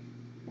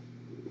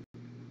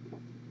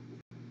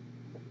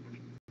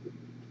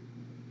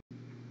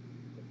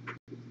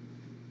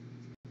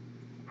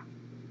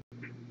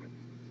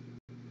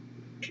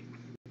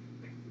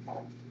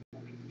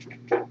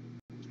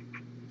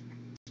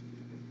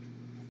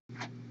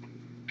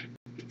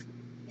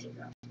 There you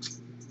go.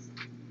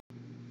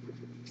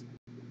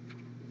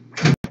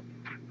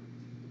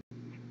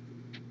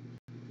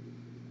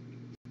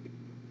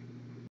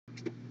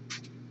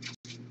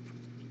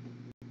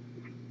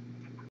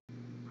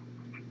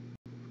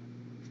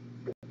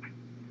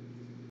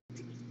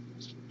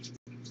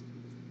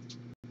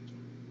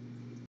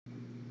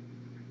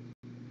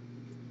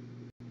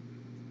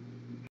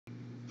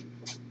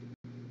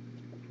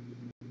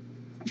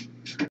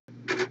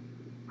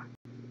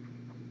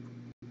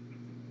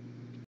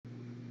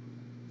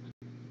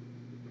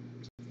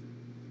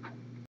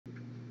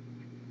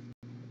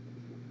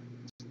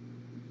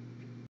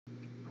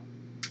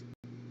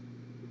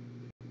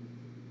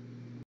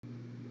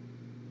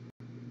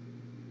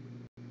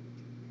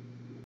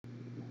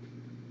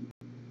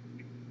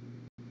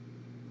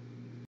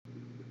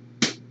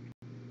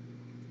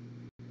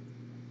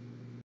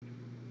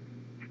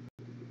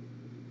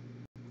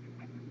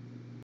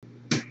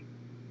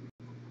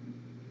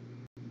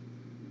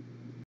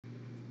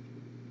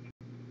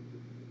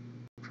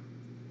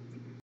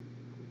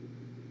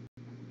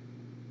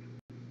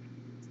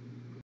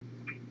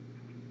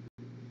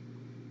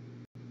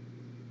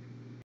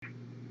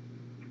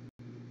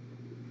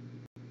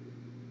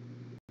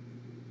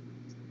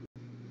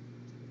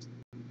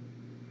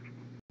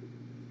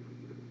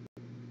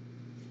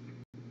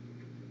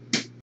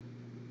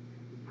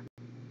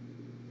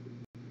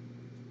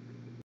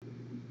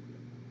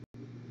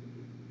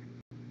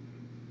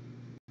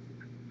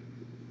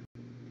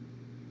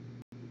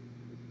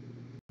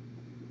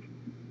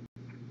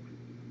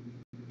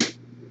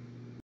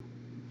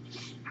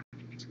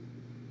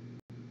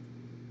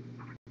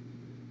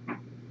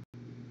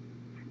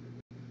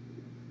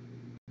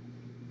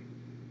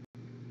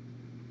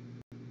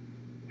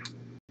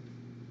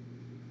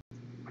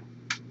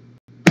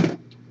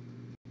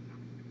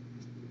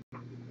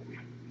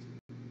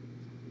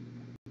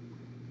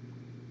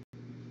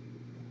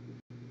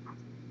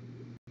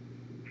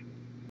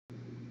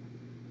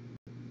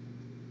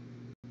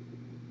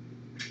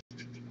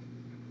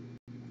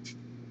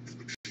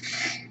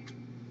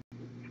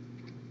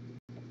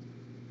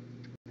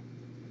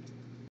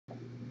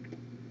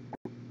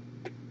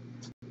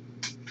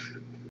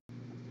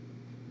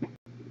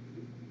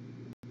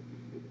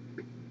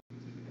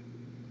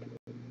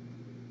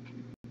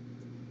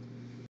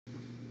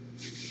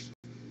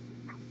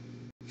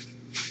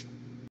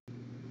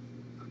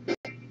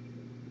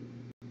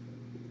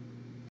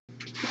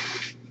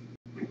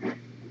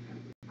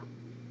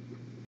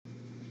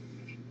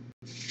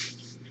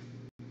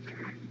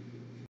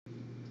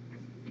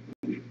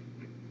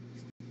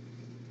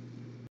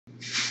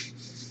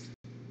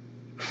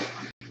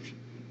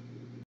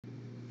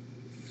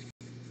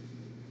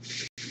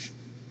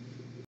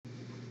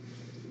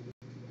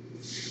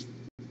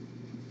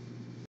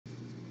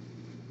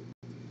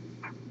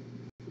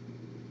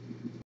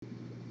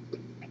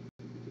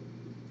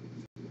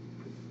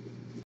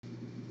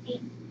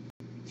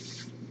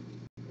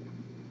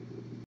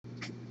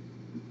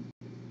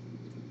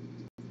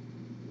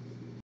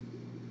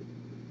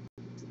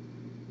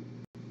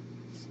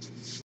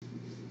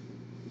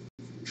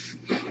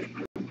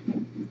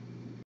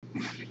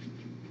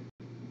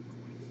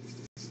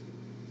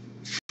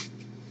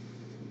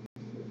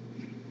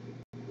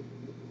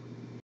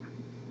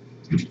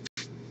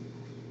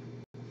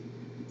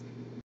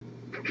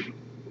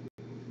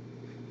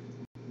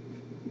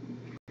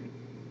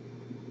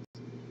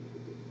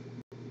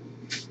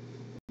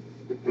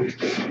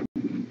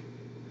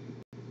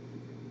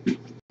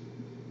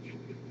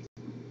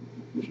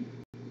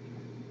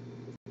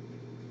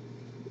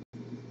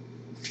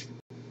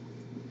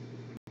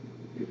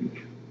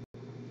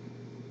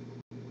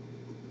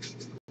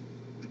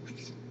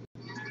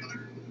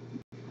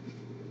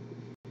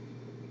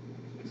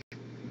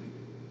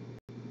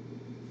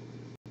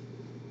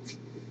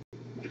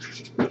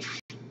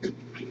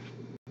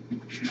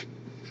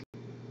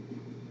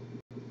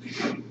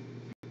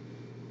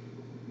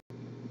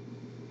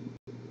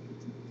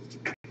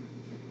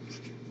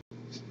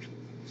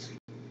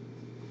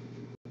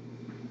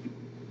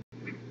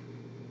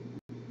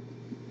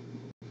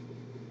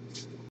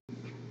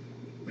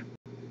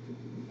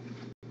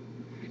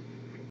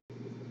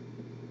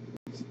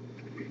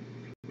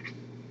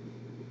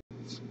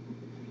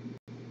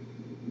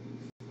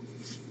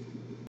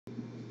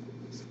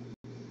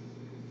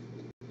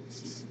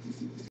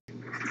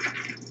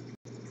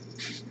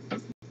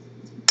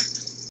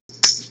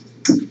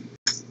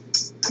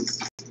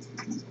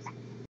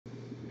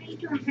 How you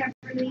doing,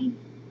 Pepperly?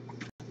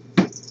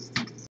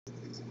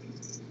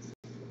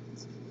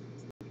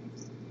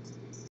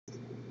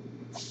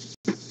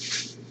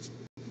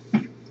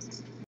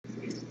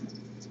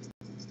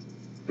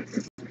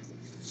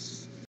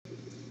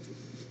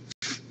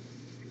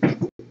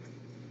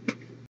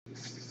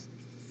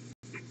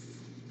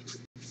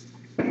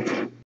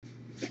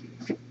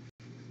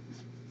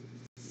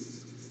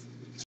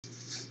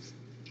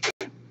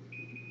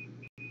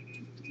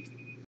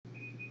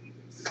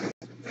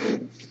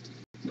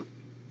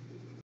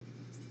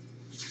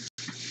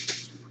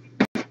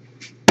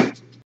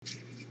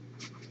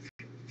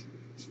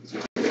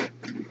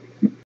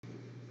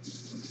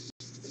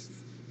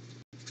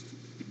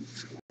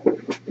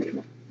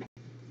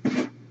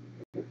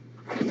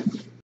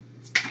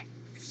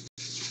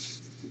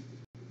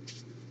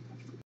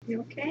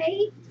 You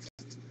okay?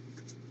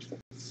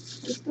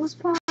 Get those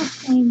paws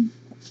clean.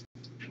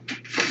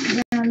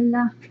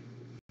 Bella.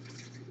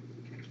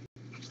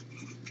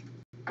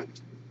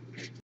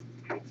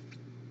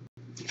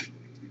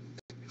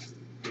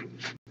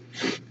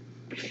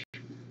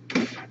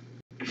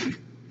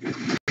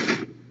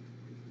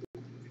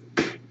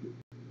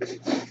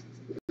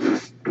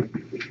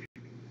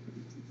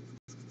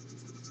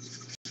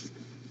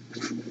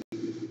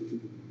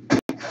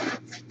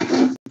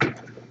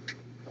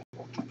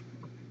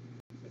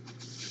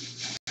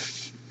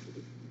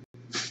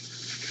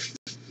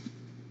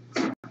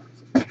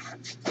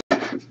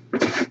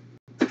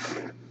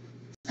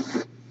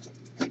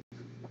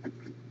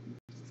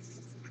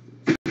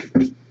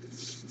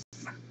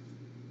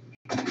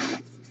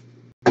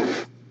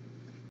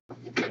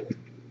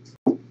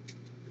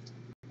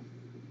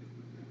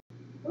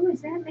 Who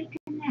is that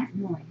making that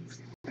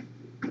noise?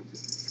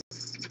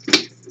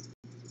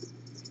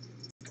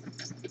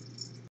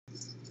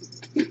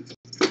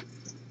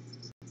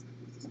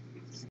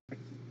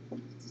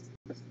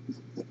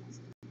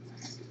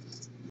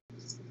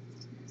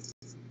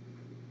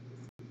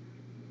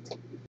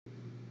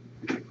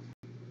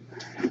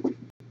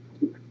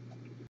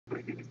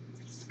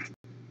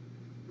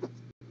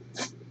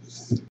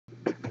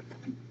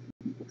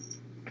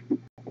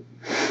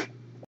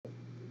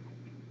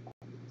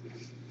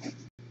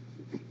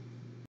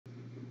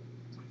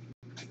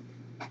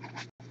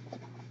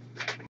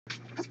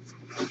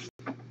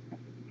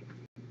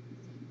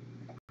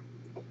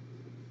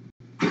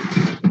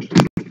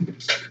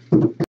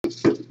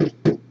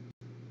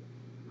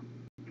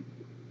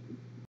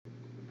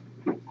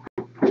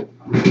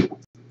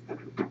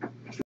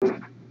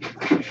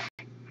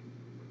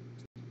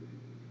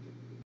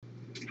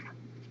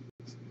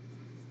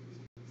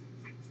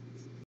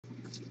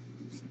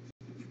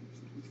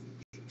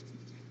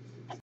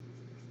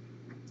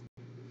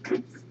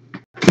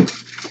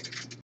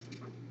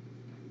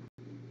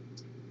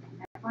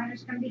 That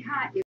water's gonna be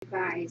hot, you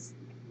guys.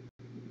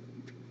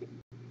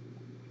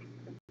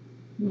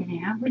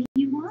 Yeah, what do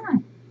you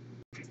want?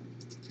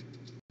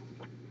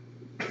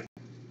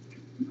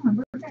 Come on,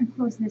 we're gonna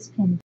close this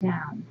pin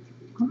down.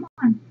 Come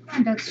on,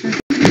 Dexter.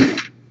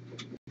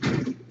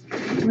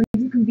 Well,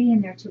 you can be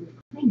in there till we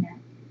clean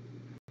it.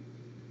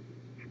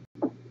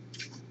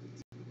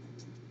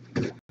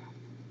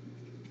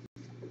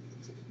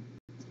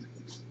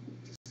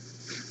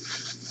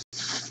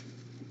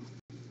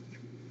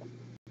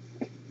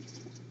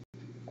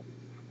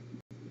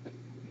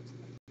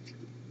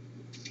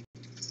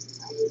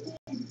 How you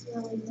doing,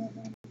 silly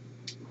living?